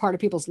blessed to be a part of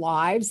people's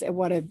lives at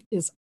what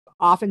is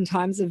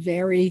oftentimes a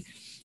very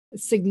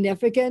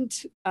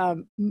significant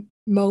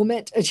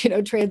moment,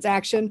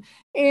 transaction,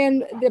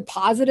 and the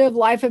positive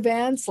life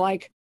events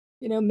like,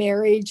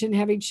 marriage and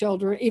having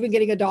children, even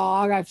getting a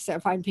dog. I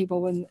find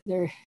people when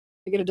they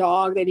get a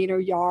dog, they need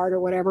a yard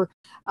or whatever,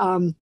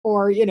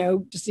 or,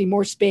 just need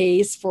more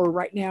space. For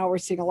right now, we're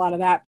seeing a lot of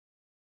that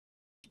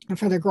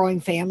for their growing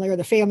family, or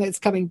the family that's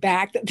coming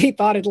back that they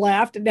thought had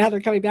left and now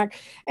they're coming back.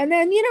 And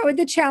then,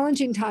 the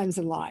challenging times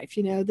in life,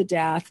 the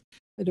death,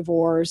 the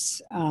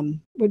divorce,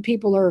 when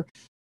people are,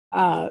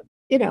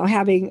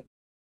 having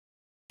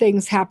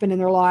things happen in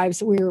their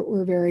lives,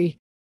 we're very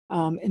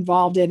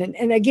involved in.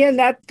 And again,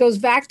 that goes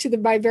back to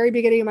my very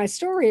beginning of my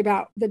story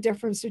about the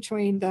difference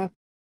between the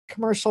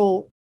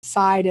commercial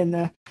side and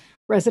the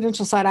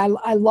residential side.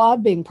 I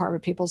love being part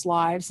of people's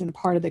lives and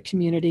part of the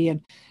community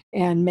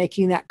and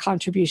making that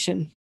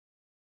contribution.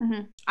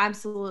 Mm-hmm.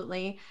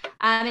 Absolutely.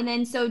 And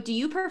then, so do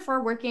you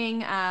prefer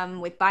working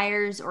with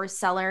buyers or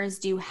sellers?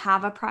 Do you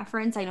have a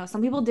preference? I know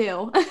some people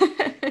do.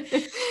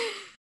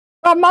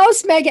 Well,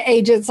 most mega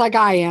agents like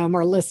I am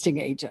are listing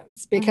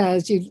agents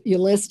because you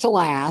list to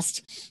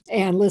last,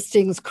 and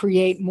listings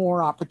create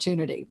more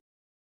opportunity.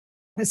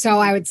 So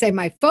I would say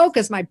my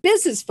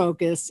business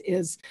focus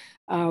is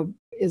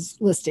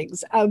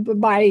listings.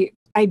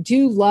 I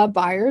do love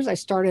buyers. I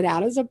started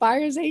out as a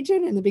buyer's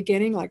agent in the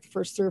beginning, like the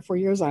first 3 or 4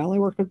 years, I only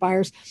worked with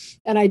buyers.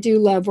 And I do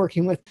love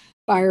working with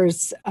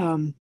buyers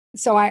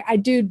so I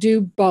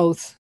do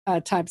both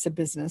types of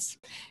business.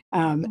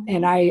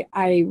 And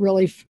I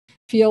really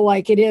feel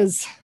like it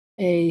is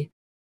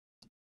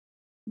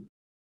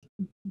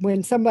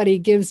when somebody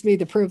gives me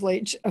the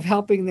privilege of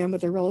helping them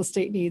with their real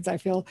estate needs, I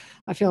feel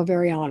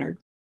very honored.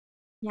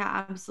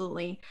 Yeah,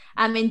 absolutely.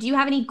 And do you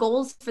have any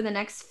goals for the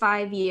next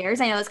 5 years?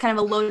 I know it's kind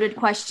of a loaded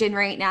question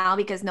right now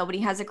because nobody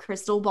has a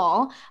crystal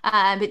ball.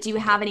 But do you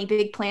have any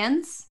big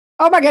plans?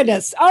 Oh my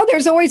goodness. Oh,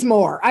 there's always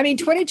more. I mean,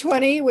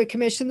 2020, we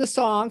commissioned the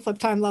song Flip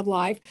Time, Love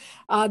Life.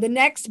 The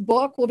next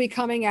book will be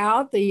coming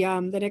out, the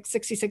next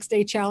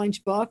 66-day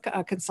challenge book,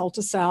 Consult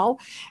to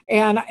Sell.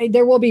 And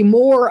there will be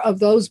more of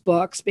those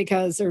books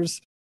because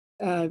there's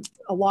a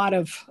lot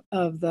of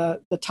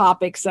the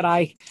topics that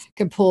I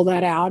can pull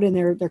that out. And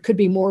there could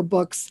be more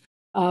books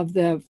of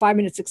the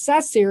 5-Minute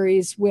Success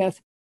series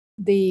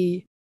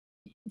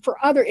for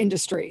other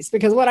industries,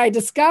 because what I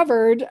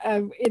discovered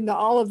in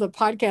all of the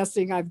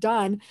podcasting I've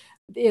done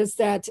is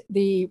that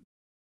the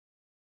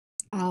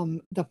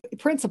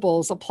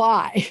principles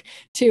apply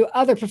to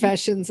other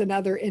professions and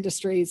other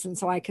industries, and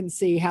so I can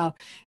see how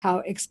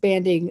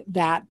expanding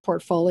that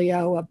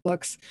portfolio of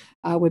books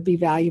would be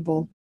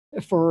valuable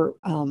for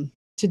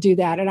to do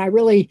that. And I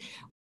really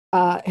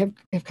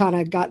have kind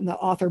of gotten the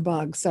author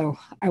bug. So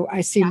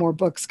I see more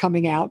books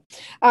coming out.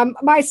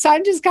 My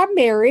son just got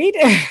married.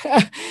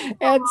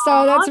 And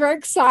so that's very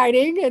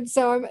exciting. And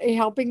so I'm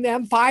helping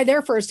them buy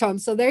their first home.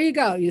 So there you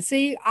go. You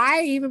see,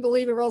 I even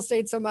believe in real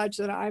estate so much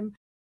that I'm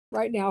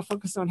right now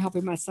focused on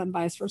helping my son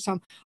buy his first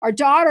home. Our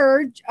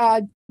daughter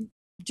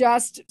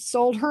just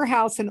sold her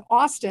house in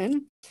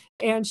Austin,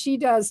 and she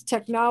does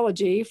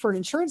technology for an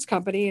insurance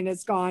company and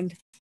has gone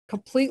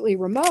completely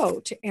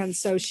remote. And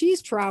so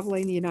she's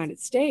traveling the United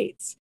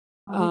States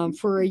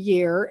for a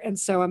year. And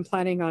so I'm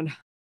planning on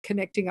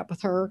connecting up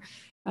with her.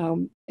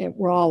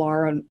 We all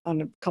are on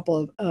a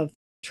couple of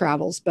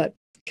travels, but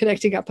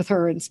connecting up with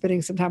her and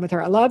spending some time with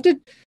her. I love to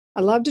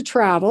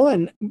travel.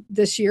 And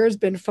this year has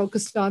been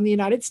focused on the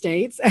United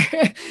States.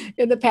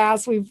 In the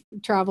past, we've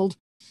traveled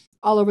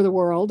all over the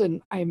world,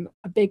 and I'm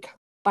a big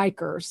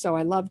biker. So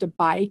I love to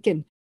bike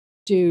and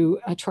do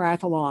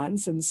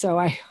triathlons. And so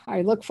I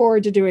look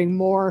forward to doing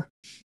more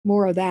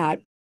of that.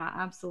 Yeah,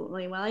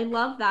 absolutely. Well, I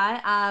love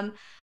that.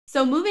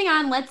 So moving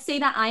on, let's say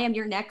that I am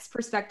your next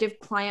prospective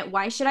client.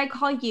 Why should I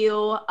call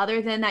you,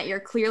 other than that you're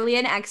clearly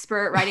an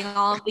expert writing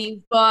all of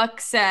these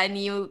books and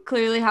you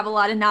clearly have a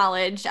lot of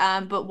knowledge?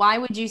 But why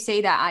would you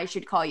say that I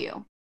should call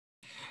you?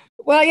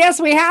 Well,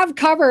 yes, we have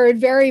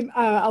covered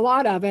a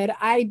lot of it.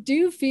 I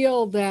do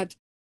feel that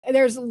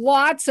there's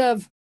lots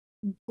of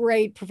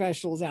great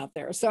professionals out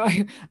there. So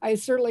I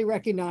certainly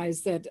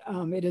recognize that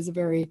it is a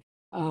very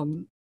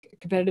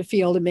competitive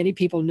field, and many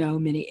people know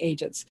many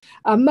agents.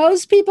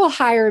 Most people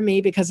hire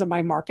me because of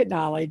my market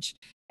knowledge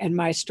and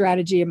my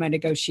strategy and my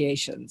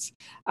negotiations.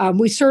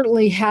 We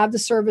certainly have the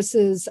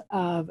services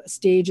of a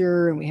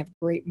stager, and we have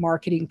great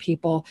marketing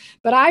people,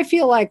 but I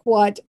feel like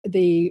what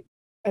the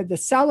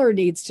seller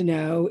needs to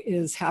know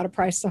is how to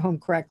price the home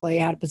correctly,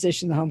 how to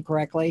position the home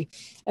correctly,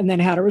 and then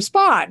how to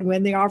respond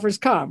when the offers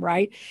come,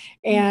 right?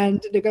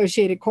 And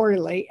negotiate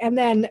accordingly. And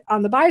then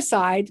on the buy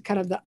side, kind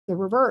of the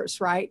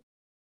reverse, right?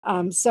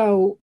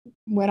 So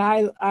when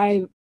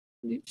I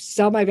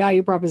sell my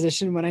value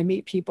proposition, when I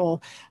meet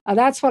people,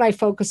 that's what I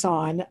focus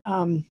on.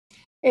 And,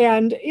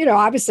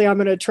 obviously I'm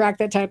going to attract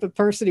that type of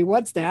person who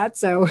wants that.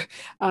 So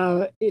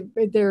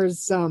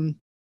there's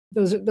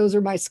those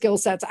are my skill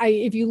sets.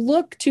 If you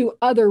look to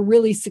other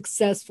really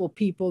successful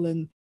people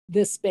in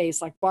this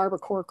space, like Barbara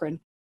Corcoran,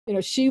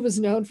 she was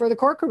known for the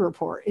Corcoran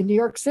Report in New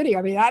York City.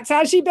 I mean, that's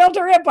how she built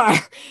her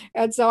empire.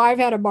 And so I've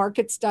had a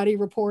market study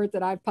report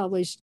that I've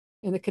published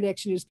in the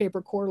Connection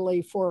newspaper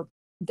quarterly for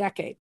a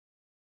decade.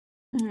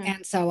 Mm-hmm.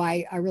 And so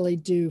I really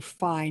do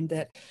find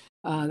that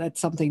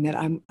that's something that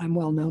I'm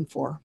well known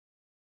for.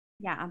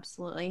 Yeah,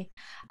 absolutely.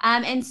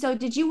 And so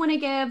did you want to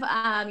give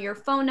your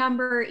phone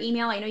number,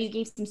 email? I know you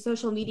gave some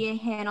social media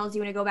handles.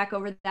 You want to go back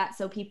over that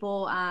so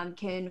people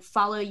can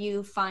follow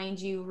you,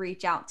 find you,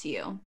 reach out to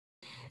you?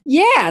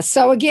 Yeah.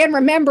 So again,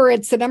 remember,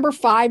 it's the number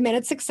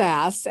 5-Minute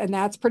Success, and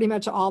that's pretty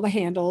much all the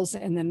handles.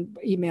 And then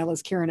email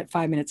is Karen at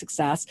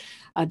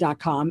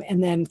 5minutesuccess.com.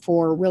 And then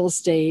for real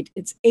estate,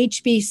 it's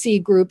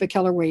HBC Group at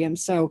Keller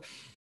Williams. So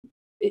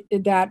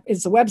that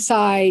is the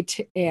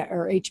website,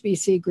 or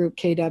HBC Group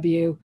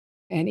KW.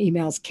 And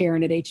emails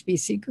Karen at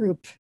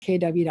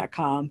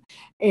hbcgroupkw.com.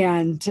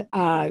 And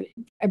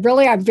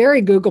really, I'm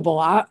very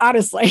Googleable,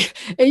 honestly.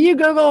 If you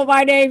Google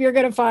my name, you're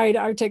going to find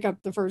I take up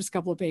the first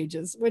couple of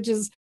pages, which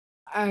is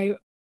a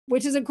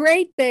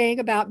great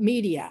thing about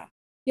media.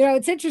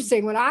 It's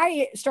interesting. When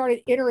I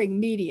started entering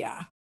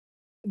media,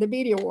 the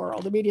media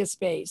world, the media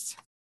space,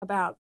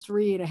 about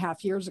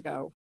 3.5 years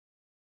ago.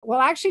 Well,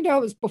 actually, no,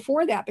 it was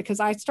before that, because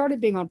I started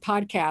being on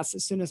podcasts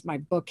as soon as my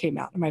book came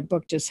out, and my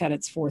book just had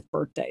its 4th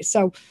birthday.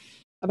 So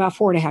about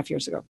 4.5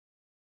 years ago.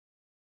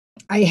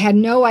 I had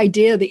no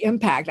idea the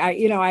impact.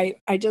 I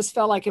just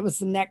felt like it was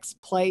the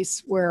next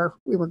place where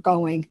we were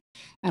going,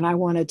 and I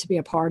wanted to be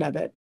a part of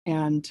it.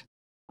 And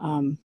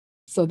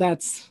so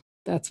that's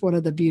one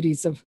of the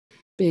beauties of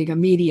being a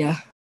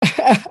media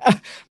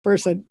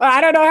person. Well,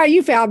 I don't know how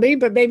you found me,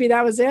 but maybe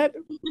that was it.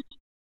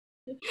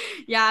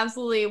 Yeah,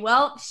 absolutely.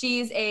 Well,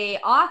 she's a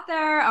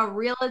author, a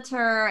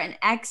realtor, an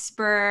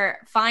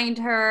expert. Find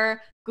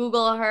her,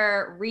 Google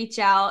her, reach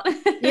out.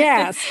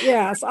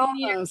 Yes, all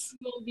those.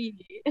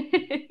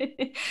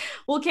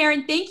 Well,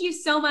 Karen, thank you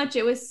so much.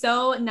 It was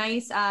so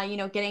nice,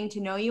 getting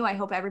to know you. I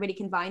hope everybody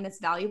can find this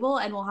valuable,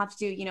 and we'll have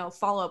to,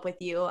 follow up with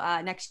you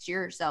next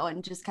year or so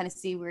and just kind of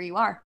see where you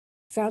are.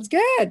 Sounds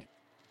good.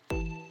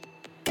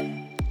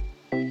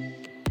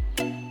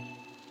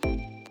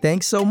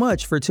 Thanks so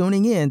much for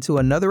tuning in to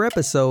another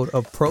episode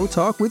of Pro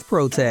Talk with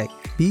ProTech.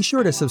 Be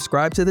sure to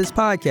subscribe to this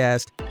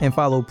podcast and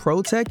follow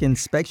ProTech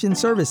Inspection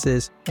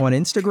Services on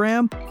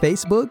Instagram,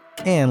 Facebook,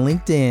 and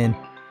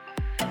LinkedIn.